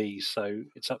B&Bs, so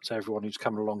it's up to everyone who's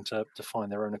coming along to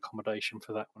find their own accommodation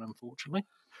for that one, unfortunately.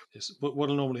 Yes, what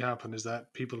will normally happen is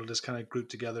that people will just kind of group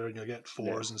together and you'll get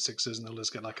 4s and 6s and they'll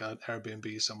just get like an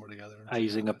Airbnb somewhere together.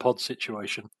 Hazing a pod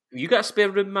situation. You got a spare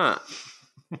room, Matt?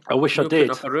 I wish I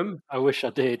did. Up a room? I wish I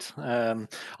did. I'm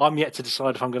yet to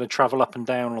decide if I'm going to travel up and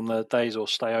down on the days or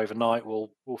stay overnight.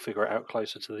 We'll figure it out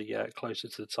closer to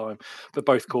the time. But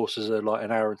both courses are like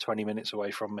an hour and 20 minutes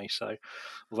away from me. So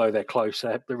although they're close,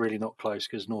 they're really not close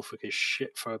because Norfolk is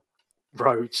shit for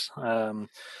roads. Both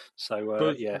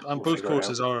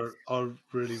courses are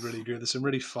really, really good. There's some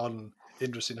really fun,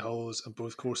 interesting holes on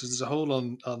both courses. There's a hole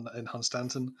in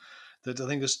Hunstanton that I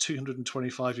think is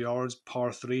 225 yards,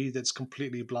 par 3. That's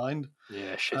completely blind.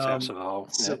 Yeah, shit out of a hole.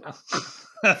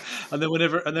 Yeah. and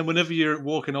then whenever you're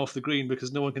walking off the green,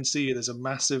 because no one can see you, there's a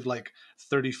massive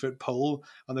 30-foot pole,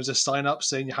 and there's a sign up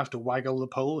saying you have to waggle the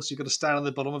pole. So you've got to stand on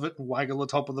the bottom of it and waggle the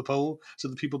top of the pole, so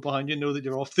the people behind you know that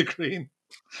you're off the green.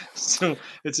 So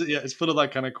it's full of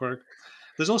that kind of quirk.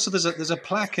 There's a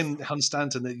plaque in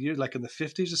Hunstanton that you're like in the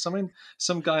 50s or something.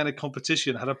 Some guy in a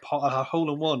competition had a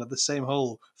hole in one at the same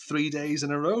hole 3 days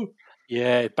in a row.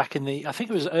 Yeah, back in I think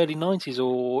it was early 90s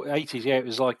or 80s. Yeah, it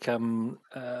was like a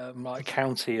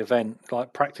county event,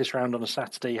 like practice round on a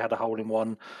Saturday had a hole in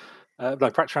one.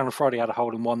 Practice round on Friday had a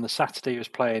hole in one. The Saturday was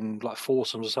playing like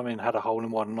foursomes or something, had a hole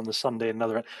in one. And on the Sunday,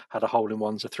 another had a hole in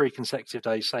one. So 3 consecutive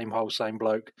days, same hole, same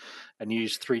bloke, and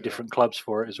used 3 different clubs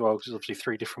for it as well, because it's obviously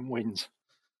 3 different wins.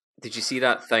 Did you see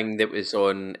that thing that was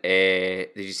on?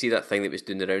 Did you see that thing that was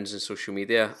doing the rounds on social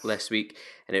media last week?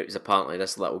 And it was apparently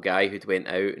this little guy who'd went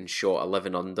out and shot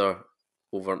 11 under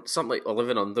over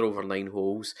 9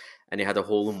 holes, and he had a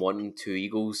hole in one and 2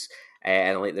 eagles,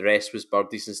 and like the rest was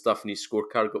birdies and stuff. And his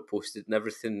scorecard got posted and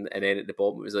everything. And then at the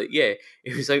bottom it was like, yeah,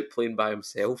 he was out playing by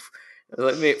himself. I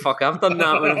was like, mate, fuck, I've done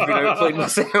that when I've been out playing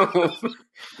myself.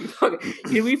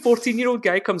 Your wee 14-year-old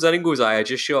guy comes in and goes, I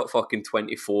just shot fucking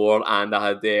 24 and I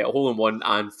had a hole in one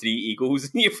and 3 eagles.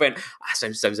 And you went,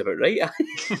 sounds about right.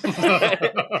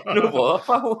 No bother,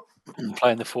 pal.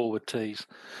 Playing the forward tees.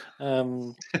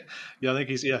 I think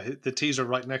the tees are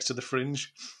right next to the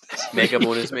fringe. Mega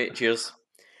bonus, mate. Cheers.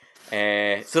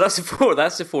 So that's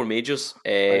the four majors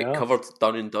covered,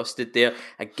 done and dusted there.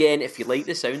 Again, if you like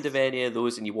the sound of any of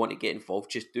those and you want to get involved,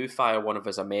 just do fire one of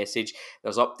us a message.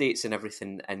 There's updates and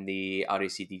everything in the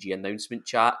RACDG announcement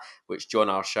chat, which John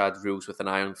Arshad rules with an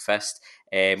iron fist.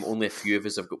 Only a few of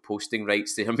us have got posting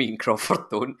rights there. Me and Crawford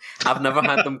don't. I've never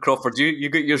had them, Crawford. You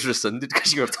got yours rescinded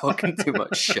because you were talking too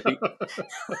much shit.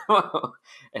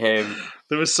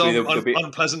 There was some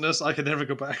unpleasantness. I could never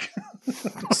go back.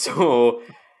 So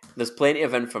there's plenty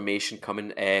of information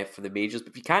coming for the majors,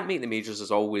 but if you can't make the majors,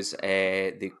 there's always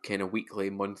the kind of weekly,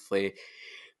 monthly,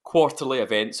 quarterly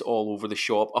events all over the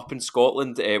shop. Up in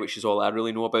Scotland, which is all I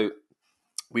really know about,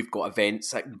 we've got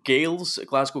events at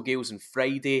Glasgow Gales on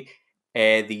Friday,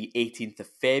 the 18th of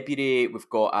February. We've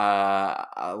got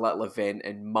a little event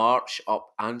in March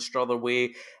up Anstruther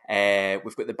Way.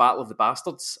 We've got the Battle of the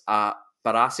Bastards at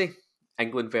Barassie,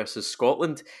 England versus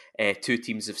Scotland, 2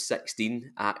 teams of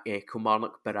 16 at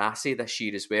Kilmarnock Barassie this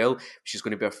year as well, which is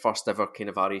going to be our first ever kind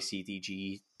of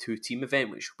RACDG 2-team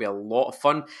event, which will be a lot of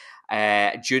fun.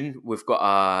 June, we've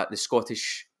got the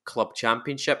Scottish Club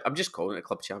Championship. I'm just calling it a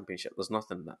Club Championship. There's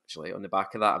nothing actually on the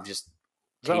back of that. I've just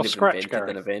kind of invented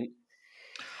an event.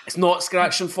 It's not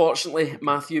scratch, unfortunately,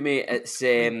 Matthew, mate. It's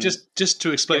just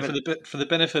to explain for the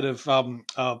benefit of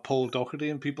Paul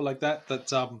Doherty and people like that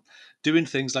doing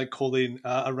things like calling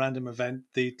a random event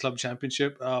the Club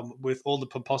Championship with all the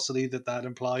pomposity that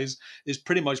implies is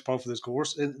pretty much par for this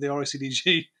course in the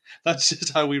RACDG. That's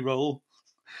just how we roll.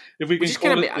 if we We're can just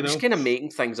call kind it, of just kind of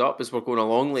making things up as we're going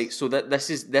along. Like, so that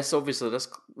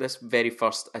this very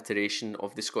first iteration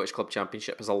of the Scottish Club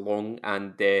Championship has a long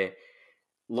and well,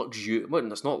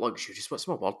 it's not luxurious. What's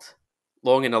my word?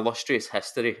 Long and illustrious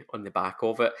history on the back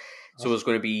of it. So there's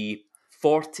going to be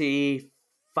 45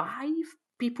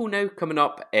 people now coming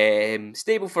up.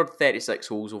 Stableford 36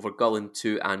 holes over Gullin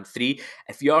 2 and 3.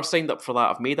 If you are signed up for that,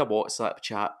 I've made a WhatsApp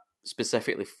chat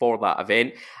specifically for that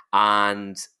event,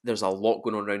 and there's a lot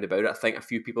going on around about it. I think a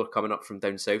few people are coming up from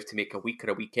down south to make a week or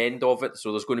a weekend of it.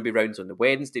 So there's going to be rounds on the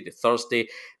Wednesday, the Thursday.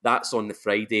 That's on the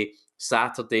Friday,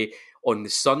 Saturday. On the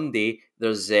Sunday,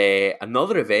 there's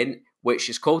another event which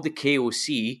is called the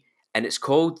KOC, and it's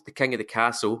called the King of the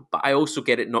Castle, but I also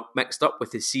get it not mixed up with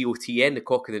the COTN, the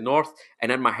Cock of the North,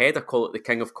 and in my head I call it the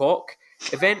King of Cock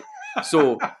event.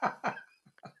 So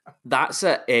that's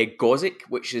at Goswick,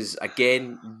 which is,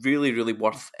 again, really, really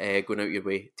worth going out your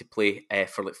way to play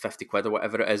for like 50 quid or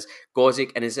whatever it is.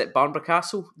 Goswick, and is it Barnborough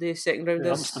Castle, the second round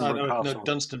is?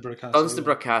 Dunstanburgh Castle.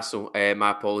 Dunstanburgh Castle,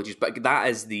 my apologies. But that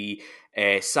is the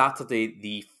Saturday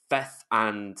the 5th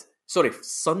and...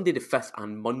 Sunday the 5th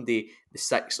and Monday the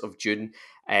 6th of June.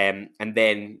 And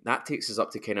then that takes us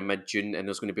up to kind of mid-June, and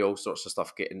there's going to be all sorts of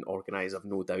stuff getting organised, I've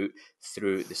no doubt,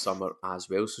 through the summer as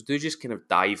well. So do just kind of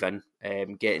dive in,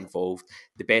 get involved.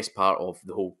 The best part of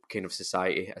the whole kind of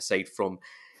society, aside from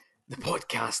the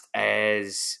podcast,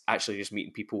 is actually just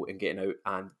meeting people and getting out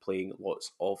and playing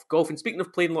lots of golf. And speaking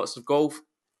of playing lots of golf,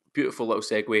 beautiful little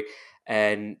segue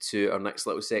into our next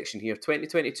little section here.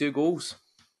 2022 goals.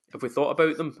 Have we thought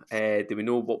about them? Do we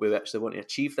know what we actually want to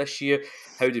achieve this year?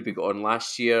 How did we get on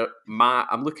last year? Matt,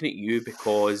 I'm looking at you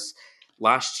because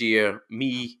last year,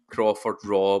 me, Crawford,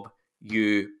 Rob,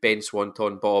 you, Ben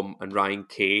Swanton, Bomb, and Ryan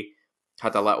Kay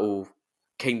had a little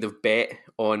kind of bet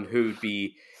on who would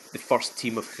be the first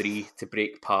team of 3 to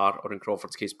break par, or in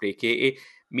Crawford's case, break 80.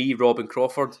 Me, Rob, and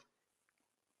Crawford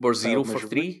were 0 for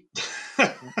 3.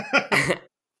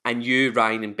 And you,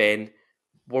 Ryan, and Ben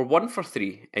were 1 for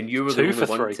 3, and you were the only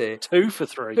one to 2 for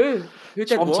 3. Who did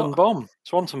Swanton what?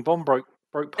 Swanton Bomb broke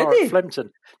par at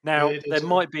Flemington. Now there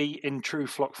might be, in true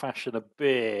Flock fashion, a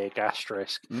big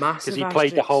asterisk Massive, because he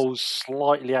played the holes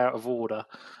slightly out of order.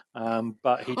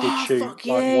 But he did shoot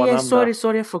one under.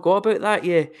 Sorry, I forgot about that.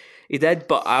 Yeah, he did,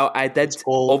 but I did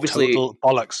obviously total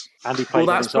bollocks. And he played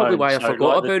that's probably why I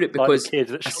forgot about it, because the kid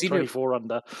that I shot seen 24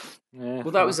 under. Yeah,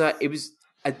 well, that was it. It was.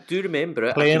 I do remember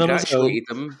it. Playing I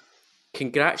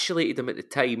congratulated him at the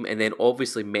time, and then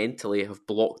obviously mentally have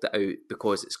blocked it out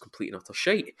because it's complete and utter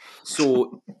shite.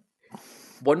 So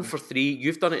 1 for 3.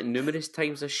 You've done it numerous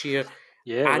times this year.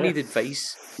 I need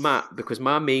advice, Matt, because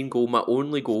my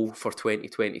only goal for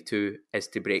 2022 is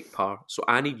to break par. So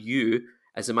I need you,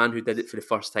 as a man who did it for the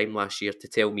first time last year, to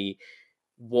tell me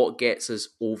what gets us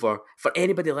over. For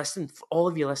anybody listening, for all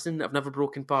of you listening that have never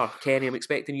broken par, Kenny, I'm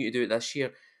expecting you to do it this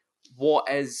year. What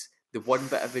is the one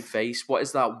bit of advice? What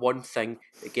is that one thing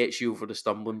that gets you over the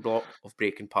stumbling block of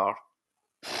breaking par?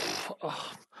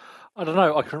 I don't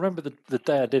know. I can remember the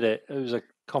day I did it. It was a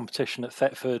competition at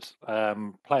Thetford,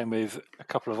 playing with a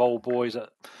couple of old boys that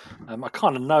I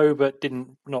kind of know, but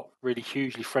not really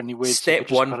hugely friendly with. Step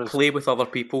one, play with other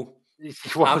people.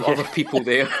 Have other people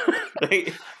there.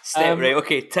 Right. Right.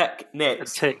 Okay. Tick.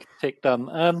 Next. Tick done.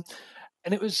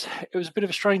 And it was a bit of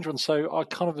a strange one. So I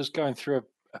kind of was going through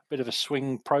a bit of a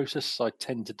swing process, I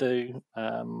tend to do.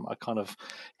 I kind of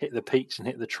hit the peaks and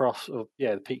hit the troughs,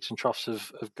 the peaks and troughs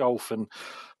of golf, and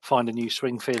find a new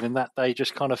swing feel. And that day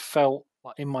just kind of felt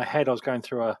like in my head I was going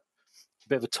through a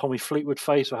bit of a Tommy Fleetwood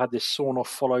phase. So I had this sawn off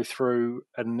follow through,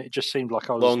 and it just seemed like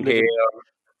I was long hair,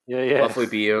 lovely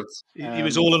beard. He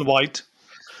was all in white.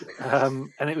 And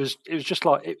it was just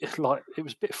like it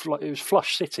was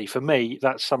Flush City for me.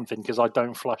 That's something, because I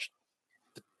don't flush.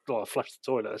 I flushed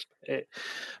the toilet,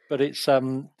 but it's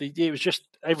it was just,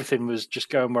 everything was just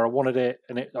going where I wanted it,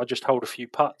 and I just hold a few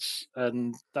putts,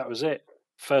 and that was it.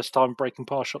 First time breaking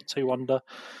par, shot 2 under,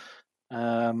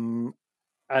 and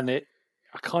I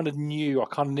kind of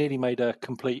nearly made a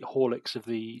complete Horlicks of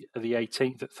the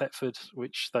 18th at Thetford,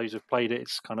 which those who've played it,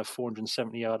 it's kind of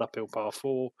 470-yard uphill par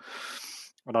 4,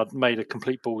 and I'd made a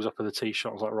complete balls up of the tee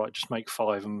shot. I was like, right, just make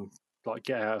 5 and like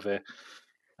get out of here.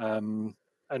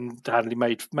 And Hadley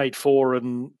made 4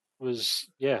 and was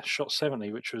shot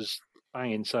 70, which was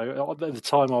banging. So at the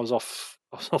time I was off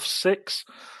 6.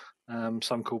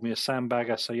 Some called me a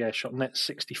sandbagger. So shot net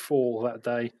 64 that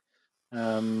day.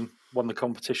 Won the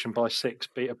competition by 6.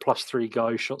 Beat a +3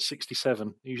 guy who shot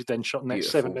 67. He then shot net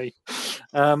 70.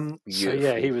 I'm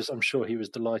sure he was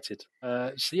delighted.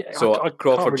 I Crawford,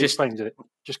 can't really explain it.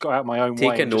 Just got out my own way.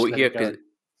 Take a note here, because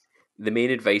the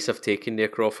main advice I've taken there,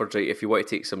 Crawford, right, if you want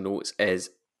to take some notes, is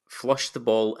flush the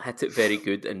ball, hit it very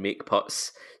good, and make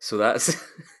putts. So that's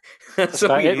That's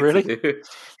all about you it, need really. to do.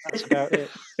 That's about it.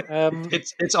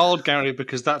 It's odd, Gary,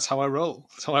 because that's how I roll.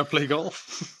 That's how I play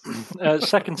golf.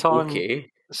 Second time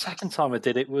Okay. The second time I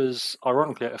did it was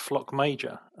ironically at a Flock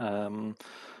Major. It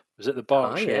was at the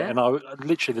Berkshire, yeah. and I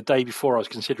literally the day before I was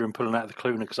considering pulling out of the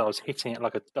Cluna because I was hitting it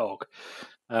like a dog.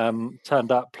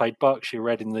 Turned up, played Berkshire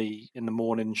Red in the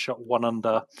morning, shot 1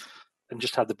 under, and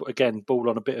just had the ball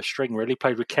on a bit of string. Really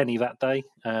played with Kenny that day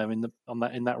in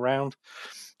that round,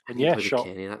 and You yeah, play with shot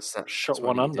Kenny. That's shot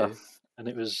what 1 you under, do. and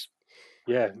it was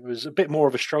a bit more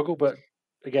of a struggle, but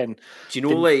again, Do you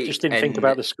know, didn't think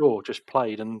about the score, just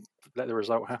played and let the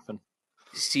result happen.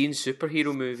 Seeing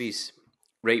superhero movies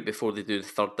right before they do the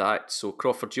third act. So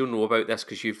Crawford, you'll know about this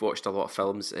because you've watched a lot of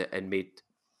films and made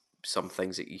some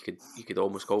things that you could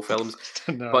almost call films.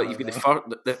 But you've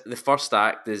got the first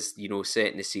act is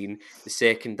setting the scene. The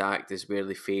second act is where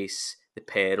they face the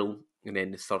peril, and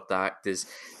then the third act is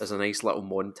there's a nice little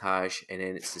montage, and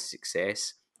then it's the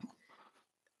success.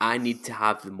 I need to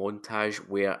have the montage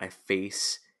where I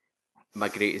face my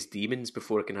greatest demons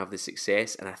before I can have the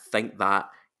success, and I think that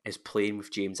is playing with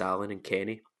James Allen and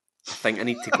Kenny. I think I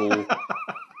need to go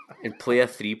and play a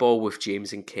 3-ball with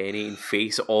James and Kenny and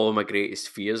face all of my greatest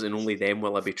fears, and only then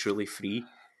will I be truly free.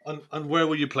 And where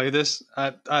will you play this?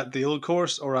 At the old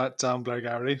course or at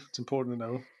Blairgowrie? It's important to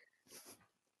know.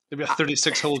 Maybe a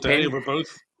 36-hole day over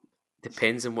both.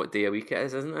 Depends on what day of week it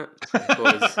is, isn't it?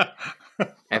 Because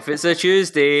if it's a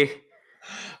Tuesday,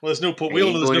 well, there's no point. We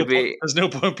all know there's no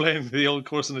point playing the old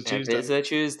course on a Tuesday. If it's a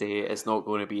Tuesday, it's not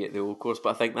going to be at the old course. But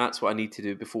I think that's what I need to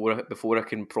do before I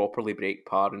can properly break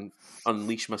par and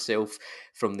unleash myself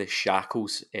from the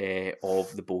shackles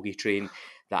of the bogey train.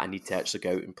 That I need to actually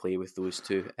go out and play with those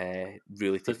two,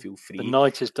 really to feel free. The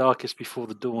night is darkest before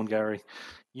the dawn, Gary.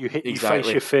 You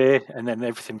face your fear, and then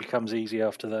everything becomes easy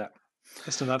after that.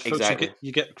 Listen to that, folks. Exactly.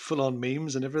 You get full-on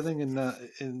memes and everything in the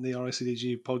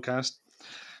RICDG podcast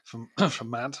from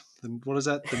Matt. What is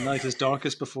that? The night is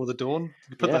darkest before the dawn.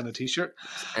 You put that in a T-shirt.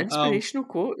 Inspirational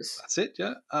quotes. That's it.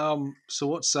 Yeah. So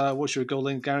what's your goal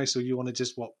then, Gary? So you want to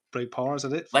just break par? Is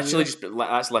that it? Literally,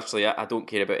 that's literally it. I don't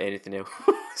care about anything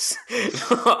else.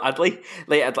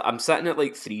 I'm sitting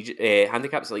at 3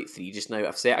 handicaps at 3 just now.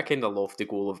 I've set a kind of lofty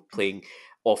goal of playing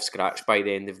off scratch by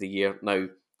the end of the year. Now,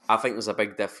 I think there's a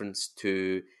big difference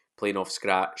to playing off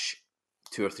scratch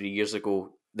 2 or 3 years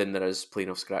ago than there is playing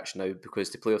off scratch now, because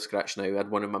to play off scratch now, I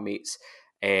had one of my mates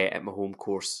at my home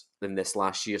course in this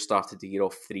last year started the year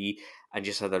off 3 and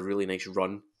just had a really nice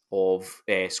run of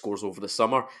scores over the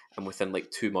summer, and within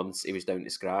 2 months he was down to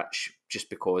scratch just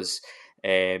because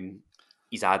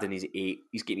he's adding his 8,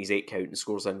 he's getting his 8 count and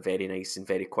scores in very nice and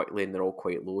very quickly, and they're all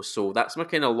quite low. So that's my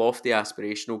kind of lofty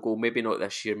aspirational goal. Maybe not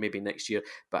this year, maybe next year,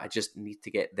 but I just need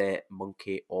to get the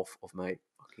monkey off of my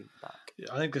fucking back.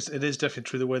 Yeah, I think it is definitely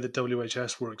true the way that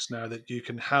WHS works now, that you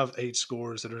can have 8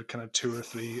 scores that are kind of 2 or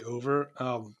 3 over,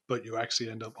 but you actually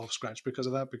end up off scratch because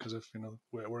of that, because of the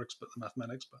way it works, but the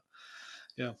mathematics. But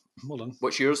yeah, well done.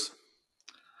 What's yours?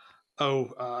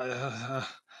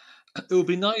 It would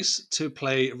be nice to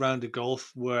play a round of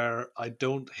golf where I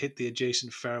don't hit the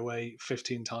adjacent fairway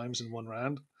 15 times in one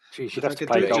round. Jeez, you'd have to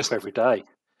play golf every day.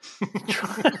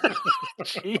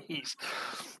 Jeez.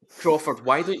 Crawford,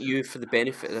 why don't you, for the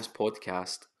benefit of this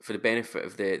podcast, for the benefit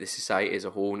of the society as a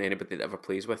whole and anybody that ever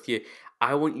plays with you,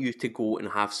 I want you to go and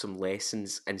have some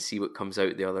lessons and see what comes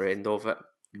out the other end of it.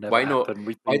 Why not?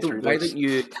 Why don't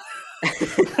you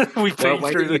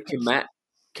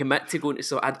commit to going to?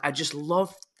 So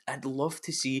I'd love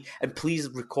to see, and please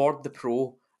record the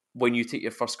pro when you take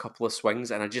your first couple of swings,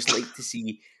 and I'd just like to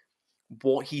see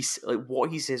what he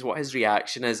says, what his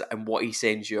reaction is, and what he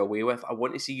sends you away with. I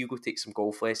want to see you go take some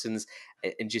golf lessons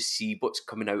and just see what's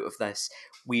coming out of this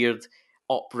weird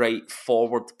upright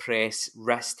forward press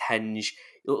wrist hinge.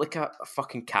 You look like a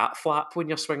fucking cat flap when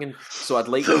you're swinging. So I'd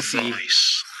like to see.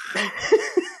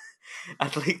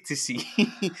 I'd like to see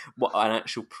what an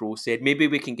actual pro said. Maybe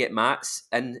we can get Matt's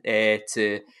in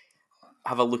to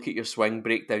have a look at your swing,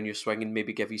 break down your swing, and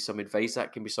maybe give you some advice.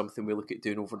 That can be something we look at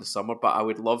doing over the summer. But I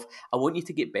want you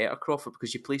to get better, Crawford,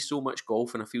 because you play so much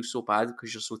golf, and I feel so bad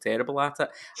because you're so terrible at it.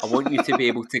 I want you to be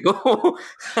able to go.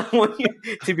 I want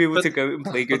you to be able to go out and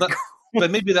play good golf.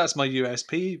 But maybe that's my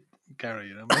USP,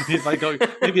 Gary. Maybe if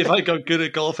I go good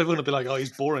at golf, everyone will be like, "Oh,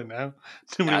 he's boring now."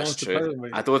 That's true. To play with me.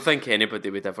 I don't think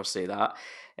anybody would ever say that.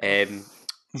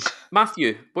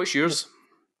 Matthew, what's yours?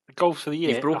 Golf for the year.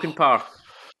 You've broken par.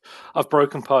 I've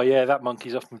broken par, yeah. That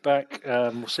monkey's off my back.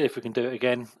 We'll see if we can do it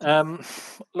again.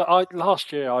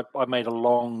 Last year, I made a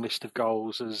long list of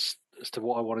goals as as to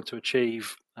what I wanted to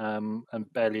achieve, and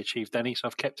barely achieved any. So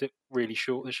I've kept it really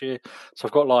short this year. So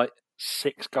I've got like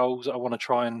 6 goals that I want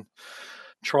to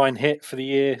try and hit for the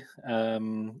year,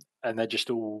 and they're just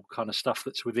all kind of stuff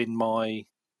that's within my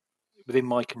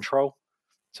control.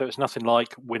 So it's nothing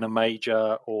like win a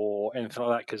major or anything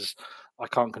like that, because I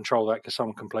can't control that, because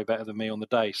someone can play better than me on the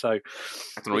day. So I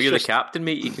don't know. You're the captain,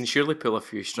 mate. You can surely pull a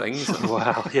few strings.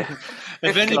 Wow, yeah.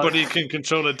 If anybody can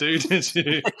control a dude, it's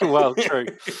you. Well, true.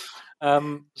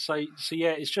 So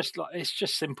yeah, it's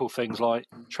just simple things like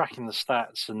tracking the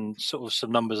stats and sort of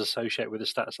some numbers associated with the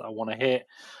stats that I want to hit.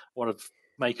 I want to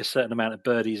make a certain amount of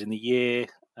birdies in the year,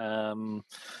 and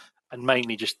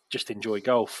mainly just enjoy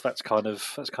golf. That's kind of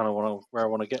where I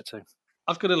want to get to.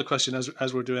 I've got a little question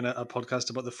as we're doing a podcast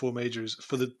about the 4 majors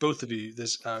for the both of you.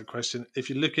 This question: if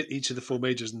you look at each of the 4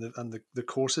 majors and the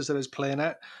courses that it's playing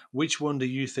at, which one do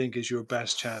you think is your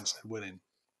best chance at winning?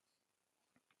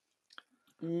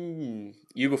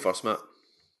 You go first, Matt.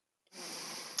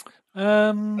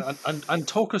 And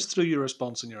talk us through your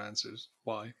response and your answers.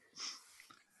 Why?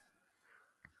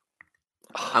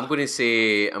 I'm going to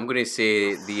say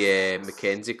the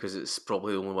Mackenzie, because it's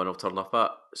probably the only one I'll turn up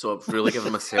at. So I've really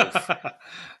given myself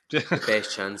the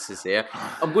best chances there.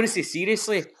 I'm going to say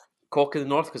seriously Cock of the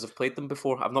North, because I've played them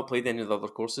before. I've not played any of the other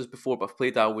courses before, but I've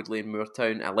played Alwoodley and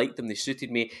Moortown. I liked them; they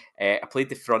suited me. I played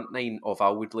the front 9 of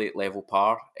Alwoodley at level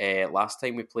par last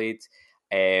time we played.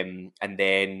 And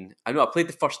then I played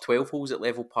the first 12 holes at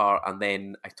level par, and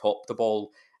then I topped the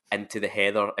ball into the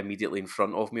heather immediately in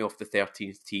front of me off the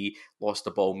 13th tee, lost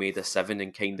the ball, made a 7,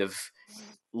 and kind of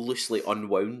loosely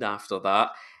unwound after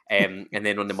that. And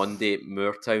then on the Monday at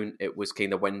Moortown, it was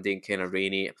kind of windy and kind of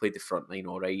rainy. I played the front 9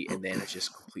 all right, and then I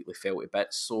just completely fell to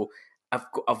bits. So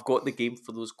I've got the game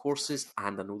for those courses,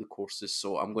 and I know the courses,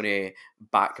 so I'm going to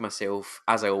back myself,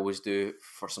 as I always do,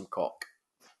 for some Cock.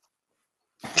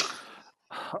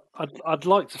 I'd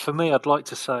like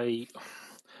to say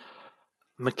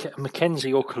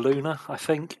Mackenzie or Kaluna, I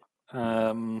think.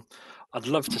 I'd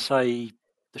love to say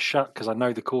the Shuck, because I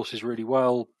know the courses really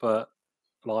well, but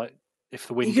like if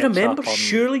the wind you're gets a member, up on,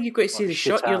 surely you've got to say like, the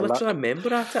Shuck. You're literally luck. a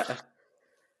member at it.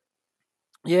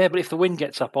 Yeah, but if the wind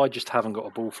gets up, I just haven't got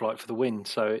a ball flight for the wind,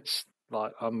 so it's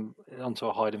like I'm onto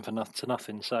a hiding for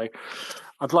nothing. So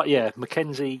I'd like,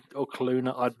 Mackenzie or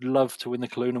Kaluna. I'd love to win the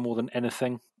Kaluna more than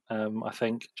anything. I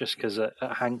think just because at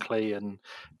Hankley, and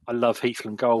I love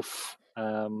Heathland Golf,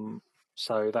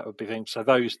 so that would be things. So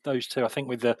those 2, I think,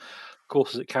 with the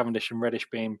courses at Cavendish and Reddish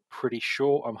being pretty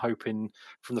short, I'm hoping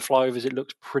from the flyovers it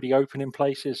looks pretty open in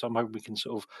places. So I'm hoping we can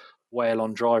sort of wail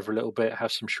on driver a little bit,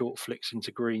 have some short flicks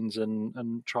into greens,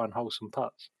 and try and hold some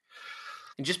putts.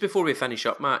 And just before we finish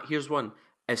up, Matt, here's one.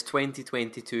 Is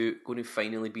 2022 going to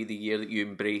finally be the year that you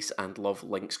embrace and love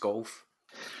links golf?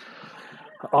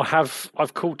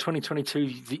 I've called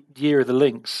 2022 the year of the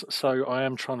links, so I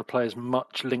am trying to play as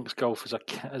much links golf as I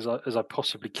can, as I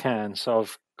possibly can. So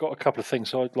I've got a couple of things.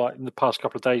 So I'd like in the past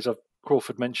couple of days,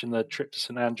 Crawford mentioned the trip to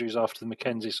St Andrews after the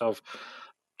Mackenzie, so I've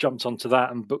jumped onto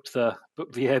that and booked the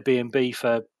Airbnb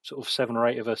for sort of 7 or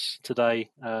 8 of us today.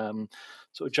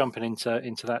 Sort of jumping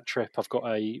into that trip. I've got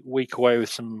a week away with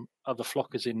some other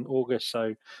flockers in August,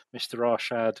 so Mr.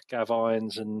 Arshad, Gav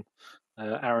Irons, and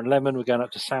Aaron Lemon. We're going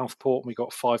up to Southport, and we've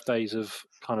got 5 days of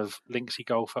kind of linksy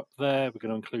golf up there. We're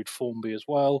going to include Formby as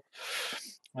well.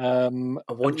 I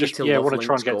want to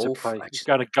try and get golf. To play.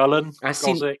 Going to Gullen. I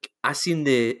seen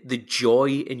the joy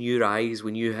in your eyes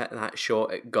when you hit that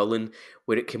shot at Gullen,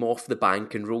 where it came off the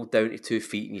bank and rolled down to 2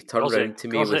 feet, and you turned around to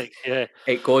me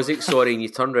Goswick, sorry, and you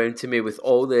turned around to me with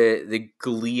all the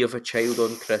glee of a child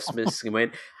on Christmas, and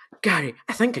went, Gary,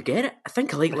 I think I get it. I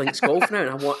think I like links golf now, and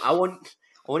I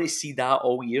want to see that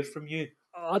all year from you.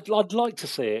 I'd like to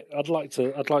see it. I'd like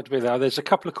to be there. There's a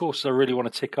couple of courses I really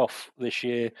want to tick off this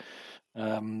year.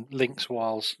 Links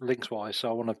wise, so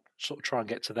I want to sort of try and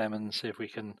get to them and see if we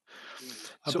can.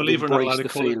 I believe we're not allowed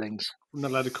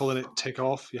to call it tick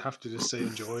off. You have to just say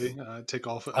enjoy. Tick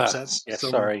off it upsets.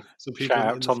 Sorry. Shout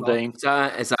out Tom Dean. Is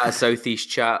that a Southeast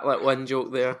chat? Like one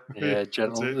joke there. Yeah,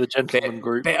 the gentleman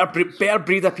group. Better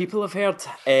breed of people, I've heard.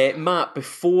 Matt,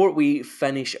 before we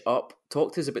finish up,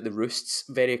 talk to us about the Roosts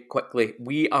very quickly.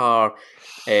 We are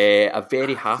a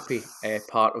very happy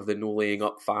part of the No Laying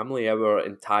Up family. Our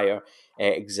entire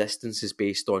existence is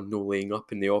based on No Laying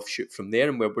Up and the offshoot from there,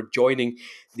 and where we're joining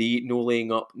the No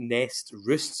Laying Up Nest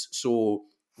Roosts. So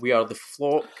we are the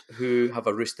flock who have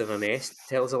a roost and a nest.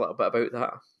 Tell us a little bit about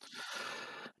that.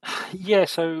 Yeah,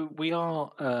 so we are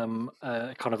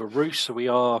kind of a roost. So we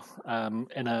are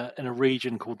in a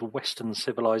region called the Western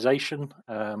Civilization.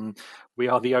 We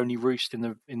are the only roost in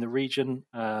the region.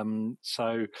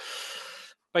 So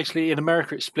basically in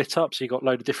America it's split up, so you've got a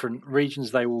load of different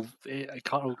regions. They will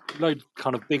load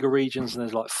kind of bigger regions, and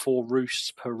there's like 4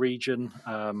 roosts per region.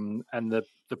 And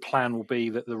the plan will be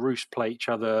that the roosts play each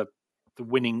other. The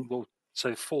winning will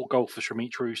so 4 golfers from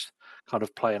each roost kind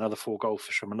of play another 4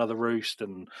 golfers from another roost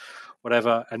and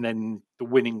whatever, and then the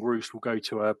winning roost will go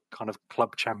to a kind of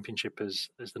club championship, as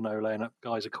the no laying up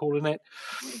guys are calling it.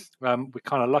 We're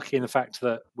kind of lucky in the fact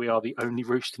that we are the only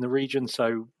roost in the region,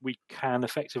 so we can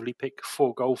effectively pick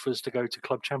 4 golfers to go to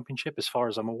club championship, as far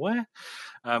as I'm aware,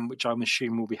 which I'm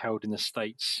assuming will be held in the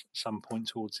States some point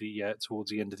towards the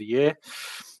end of the year.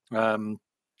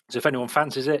 So if anyone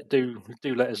fancies it, do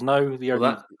let us know.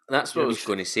 That's what I was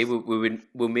going to say.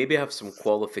 We'll maybe have some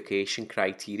qualification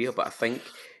criteria, but I think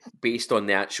based on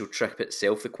the actual trip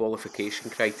itself, the qualification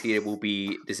criteria will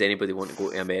be: does anybody want to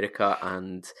go to America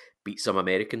and beat some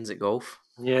Americans at golf?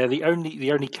 Yeah, the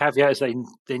only caveat is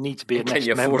they need to be a Can Nest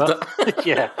you member. afford it?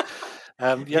 Yeah.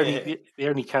 The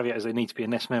only caveat is they need to be a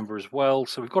Nest member as well.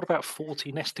 So we've got about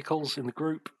 40 Nesticles in the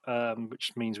group,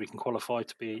 which means we can qualify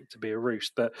to be a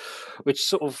roost. But which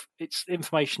sort of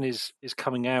information is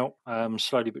coming out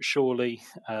slowly but surely.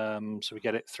 So we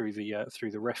get it through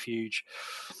the refuge.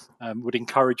 Would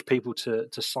encourage people to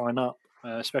sign up.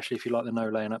 Especially if you like the no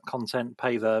laying up content,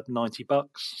 pay the $90,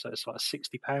 so it's like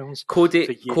 £60. Cody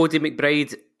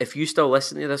McBride, if you still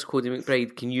listen to this, Cody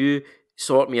McBride, can you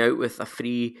sort me out with a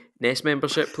free Nest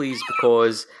membership, please?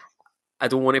 Because I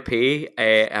don't want to pay.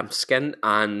 I'm skint,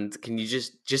 and can you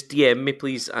just DM me,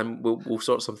 please, and we'll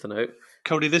sort something out.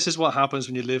 Cody, this is what happens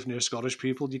when you live near Scottish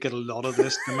people. You get a lot of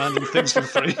this, demanding things for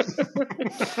free.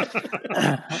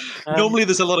 Normally,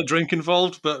 there's a lot of drink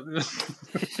involved, but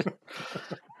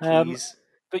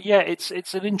but yeah, it's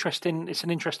an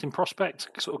interesting prospect.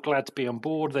 Sort of glad to be on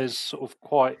board. There's sort of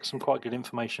quite good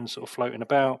information sort of floating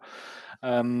about.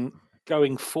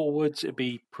 Going forwards, it'd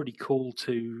be pretty cool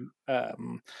to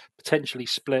potentially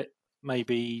split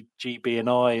maybe GB and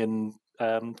I and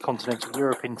continental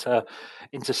Europe into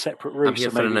separate roosts.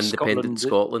 I'm here for an independent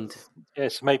Scotland. Yeah,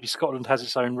 so maybe Scotland has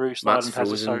its own roost, Matt's Ireland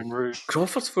frozen. has its own roost.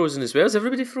 Crawford's frozen as well. Is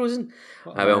everybody frozen?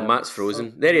 Matt's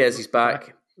frozen. There he is. He's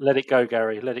back. Let it go,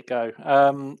 Gary. Let it go.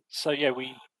 So yeah,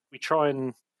 we try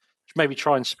and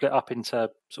split up into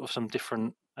sort of some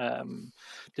different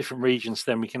regions.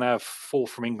 Then we can have 4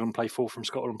 from England play 4 from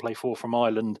Scotland, play 4 from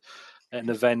Ireland at an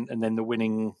event, and then the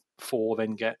winning 4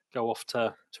 then go off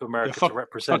to America to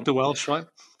represent. Fuck the Welsh, right?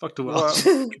 Fuck the Welsh.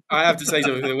 I have to say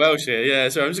something for the Welsh here, yeah,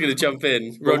 so I'm just going to jump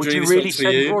in. Rodri, would you really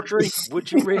send Rodri?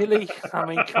 Would you really? I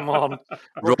mean, come on.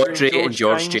 Rodri and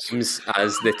George James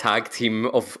as the tag team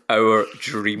of our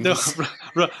dreams.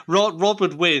 No, Rod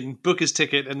would win, book his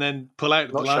ticket, and then pull out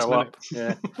at the last minute.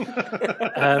 Yeah.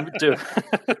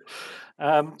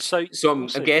 So I'm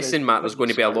guessing, Matt, there's going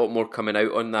to be a lot more coming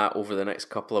out on that over the next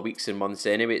couple of weeks and months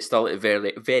anyway. It's still at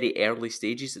very, very early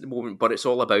stages at the moment, but it's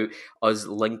all about us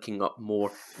linking up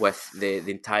more with the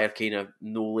entire kind of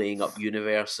no-laying up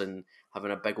universe and having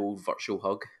a big old virtual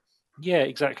hug. Yeah,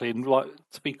 exactly. And like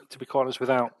to be quite honest,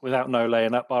 without no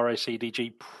laying up,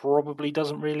 RACDG probably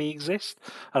doesn't really exist.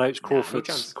 I know it's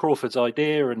Crawford's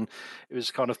idea, and it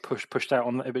was kind of pushed out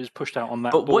on that.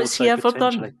 But board, what's he ever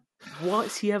done?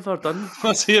 What's he ever done?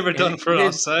 What's he ever done for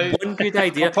us? One good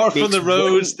idea. Apart from the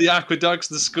roads, the aqueducts,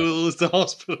 the schools, the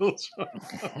hospitals.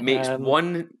 Makes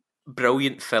one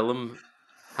brilliant film,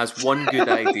 has one good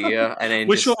idea, and then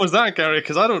which one was that, Gary?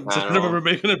 Because I don't remember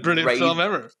making a brilliant film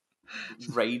ever.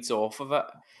 Rides off of it.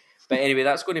 But anyway,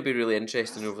 that's going to be really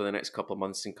interesting over the next couple of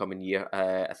months and coming year,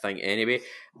 I think. Anyway,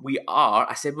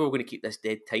 I said we were going to keep this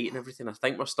dead tight and everything. I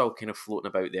think we're still kind of floating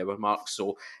about there with Mark.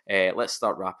 So let's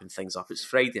start wrapping things up. It's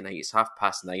Friday night. It's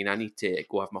 9:30. I need to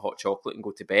go have my hot chocolate and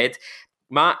go to bed.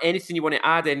 Matt, anything you want to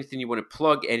add? Anything you want to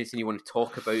plug? Anything you want to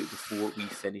talk about before we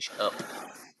finish up?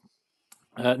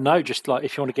 No, just like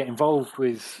if you want to get involved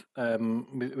with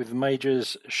the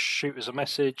majors, shoot us a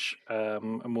message,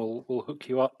 and we'll hook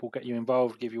you up. We'll get you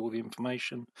involved, give you all the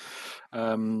information.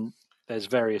 There's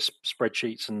various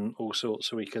spreadsheets and all sorts,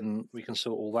 so we can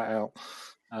sort all that out.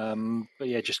 But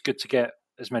yeah, just good to get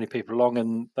as many people along,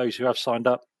 and those who have signed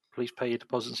up, please pay your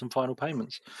deposits and final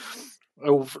payments.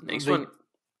 Next one.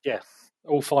 Yeah,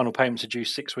 all final payments are due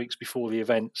 6 weeks before the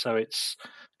event, so it's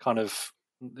kind of.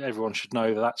 Everyone should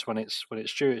know that's when it's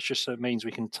due. It's just so it means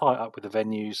we can tie it up with the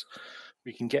venues,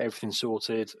 we can get everything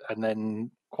sorted, and then,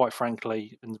 quite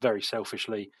frankly and very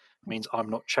selfishly, means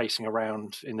I'm not chasing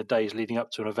around in the days leading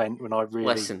up to an event when I really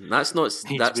listen. That's not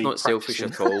selfish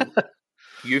at all.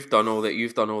 You've done all that.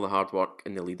 You've done all the hard work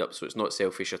in the lead up, so it's not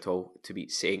selfish at all to be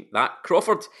saying that.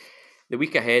 Crawford, the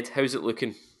week ahead, how's it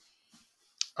looking?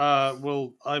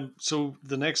 Well,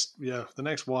 the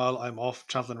next while I'm off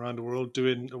traveling around the world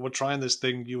we're trying this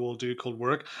thing you all do called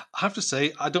work. I have to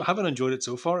say haven't enjoyed it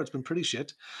so far. It's been pretty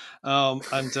shit. But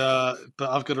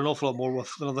I've got an awful lot more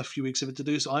with another few weeks of it to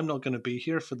do. So I'm not going to be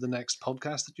here for the next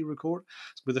podcast that you record.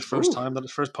 It'll be the first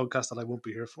podcast that I won't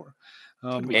be here for.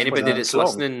 Anybody that's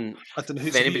listening, I don't know who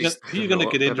are you going to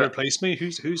get in to replace me?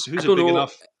 Who's big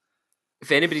enough?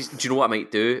 If anybody's, do you know what I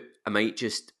might do? I might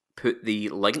just put the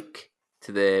link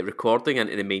to the recording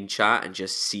into the main chat and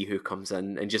just see who comes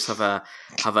in, and just have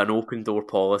an open door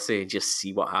policy and just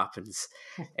see what happens.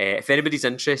 If anybody's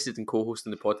interested in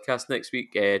co-hosting the podcast next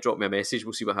week, drop me a message.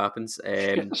 We'll see what happens.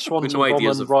 Swans and Bob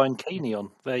and Ryan Keeney on.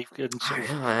 They can sort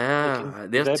of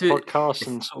their podcast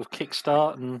and sort of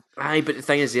kickstart and. Aye, but the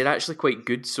thing is, they're actually quite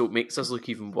good, so it makes us look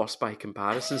even worse by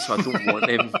comparison. So I don't want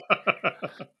them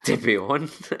to be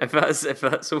on, if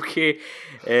that's okay.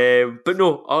 But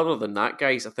no, other than that,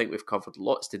 guys, I think we've covered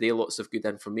lots today, lots of good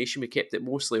information. We kept it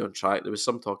mostly on track. There was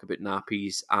some talk about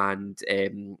nappies and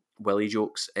willy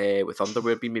jokes with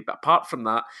underwear being made, but apart from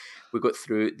that, we got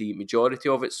through the majority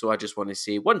of it. So I just want to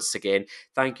say once again,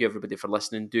 thank you everybody for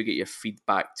listening. Do get your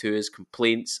feedback to us,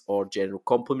 complaints or general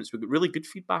compliments. We got really good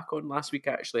feedback on last week,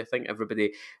 actually. I think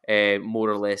everybody more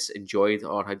or less enjoyed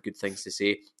or had good things to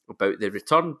say about the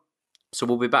return. So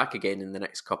we'll be back again in the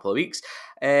next couple of weeks.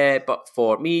 But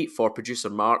for me, for producer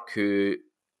Mark, who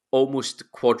almost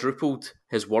quadrupled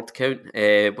his word count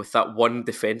with that one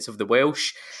defence of the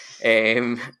Welsh,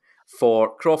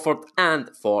 for Crawford and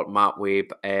for Matt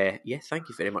Wabe, thank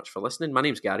you very much for listening. My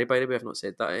name's Gary, by the way. I've not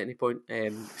said that at any point.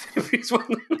 I think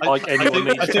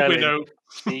we know.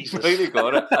 I think we've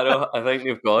got it. I think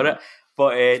we've got it.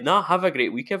 But have a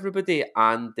great week, everybody,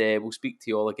 and we'll speak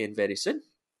to you all again very soon.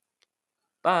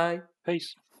 Bye.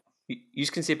 Peace. You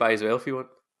can say bye as well if you want.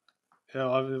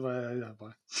 Yeah,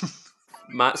 bye.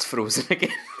 Matt's frozen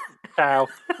again. Ciao.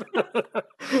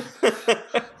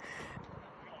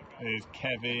 There's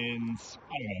Kevin's,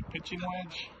 pitching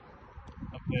wedge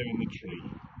up there in the tree.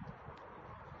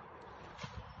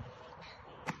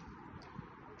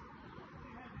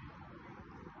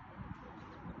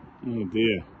 Oh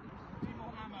dear.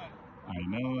 I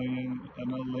know an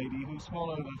old lady who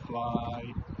swallowed a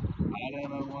fly. I don't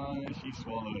know why she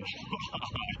swallowed a fly.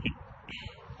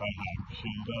 Perhaps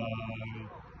she'll die.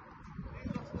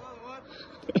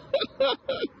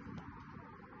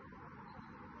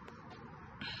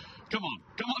 Come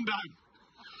on down.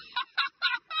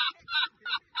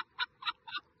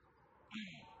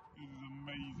 This is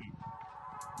amazing.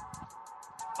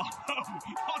 Oh no!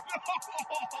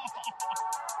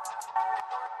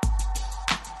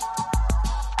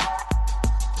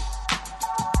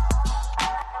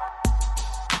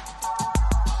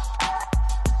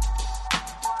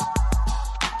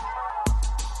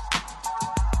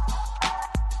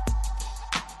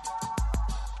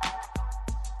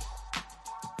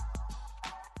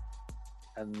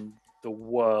 And the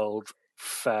world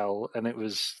fell, and it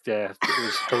was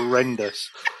horrendous.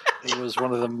 It was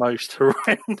one of the most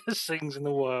horrendous things in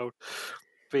the world.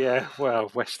 But yeah,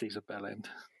 well, Westie's a bell end.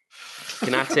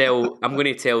 Can I tell? I'm going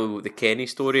to tell the Kenny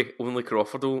story. Only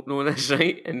Crawford will know this,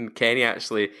 right? And Kenny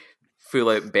actually full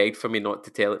out begged for me not to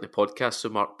tell it in the podcast, so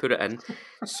Mark put it in.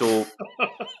 So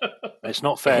it's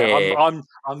not fair. I'm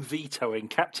vetoing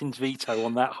Captain's veto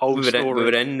on that whole story. We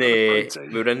were in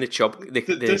the Chub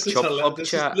Club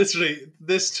chat. Literally,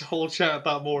 this whole chat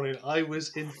that morning, I was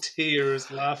in tears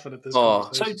laughing at this. So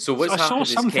what's happened? I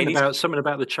saw something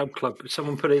about the Chub Club.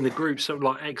 Someone put it in the group. Something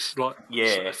like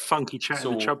funky chat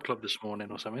in the Chub Club this morning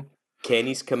or something.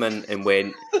 Kenny's come in and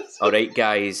went, all right,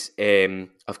 guys,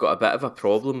 I've got a bit of a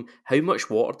problem. How much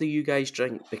water do you guys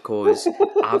drink? Because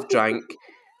I've drank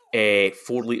 4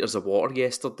 litres of water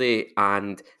yesterday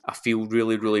and I feel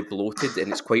really, really bloated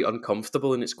and it's quite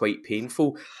uncomfortable and it's quite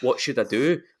painful. What should I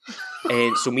do?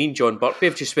 And so me and John Burkby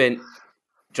have just went,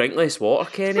 drink less water,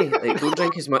 Kenny. Like, don't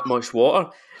drink as much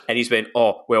water. And he's went,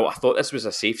 oh, well, I thought this was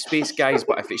a safe space, guys,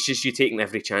 but if it's just you taking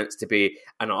every chance to be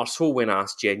an arsehole when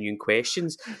asked genuine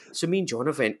questions. So me and John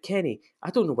have went, Kenny,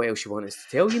 I don't know what else you want us to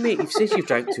tell you, mate. You've said you've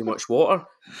drank too much water,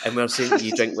 and we're saying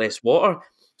you drink less water.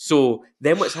 So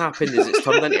then what's happened is it's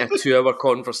turned into a 2-hour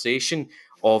conversation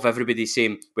of everybody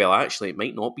saying, well, actually, it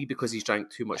might not be because he's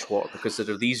drank too much water, because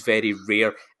there are these very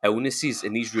rare illnesses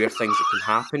and these rare things that can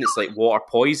happen. It's like water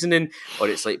poisoning, or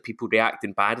it's like people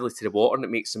reacting badly to the water and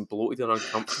it makes them bloated and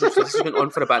uncomfortable. So this has been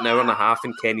on for about an hour and a half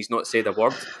and Kenny's not said a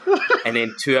word. And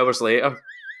then 2 hours later,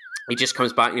 he just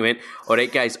comes back and he went, all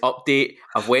right, guys, update.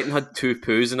 I've went and had 2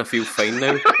 poos and I feel fine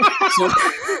now. So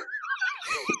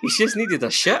he's just needed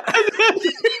a shit.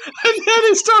 And then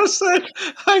he starts saying,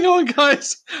 hang on,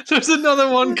 guys, there's another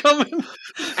one coming.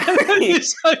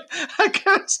 He's like, I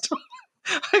can't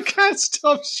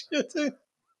stop shitting.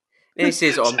 Then he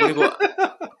says, "Oh, I'm going to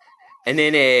go." And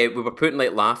then we were putting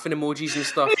like laughing emojis and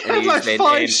stuff. He And had like then,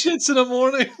 5 shits in the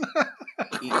morning.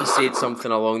 he said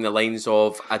something along the lines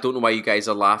of, "I don't know why you guys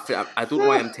are laughing. I don't know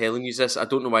why I'm telling you this. I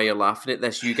don't know why you're laughing at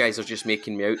this. You guys are just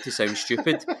making me out to sound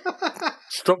stupid."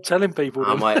 Stop telling people.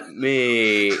 I'm like,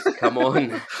 mate, come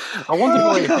on. I wonder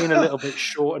why you've been a little bit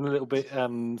short and a little bit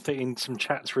in some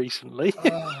chats recently.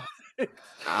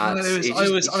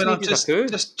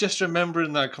 Just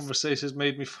remembering that conversation has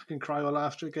made me fucking cry with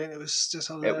laughter again. It was just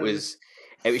hilarious.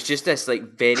 It was just this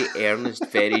like very earnest,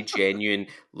 very genuine,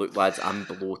 look lads, I'm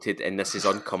bloated and this is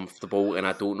uncomfortable and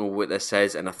I don't know what this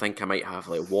is and I think I might have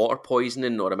like water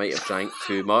poisoning or I might have drank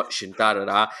too much and da da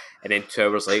da. And then 2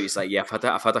 hours later he's like, yeah,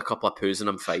 I've had a couple of poos and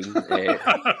I'm fine.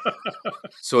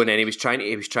 So and then he was trying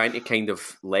to kind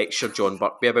of lecture John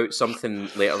Buckby about something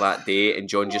later that day, and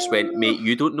John just went, mate,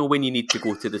 you don't know when you need to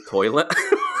go to the toilet.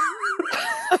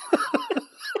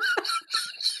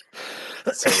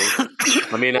 So,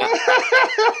 I mean,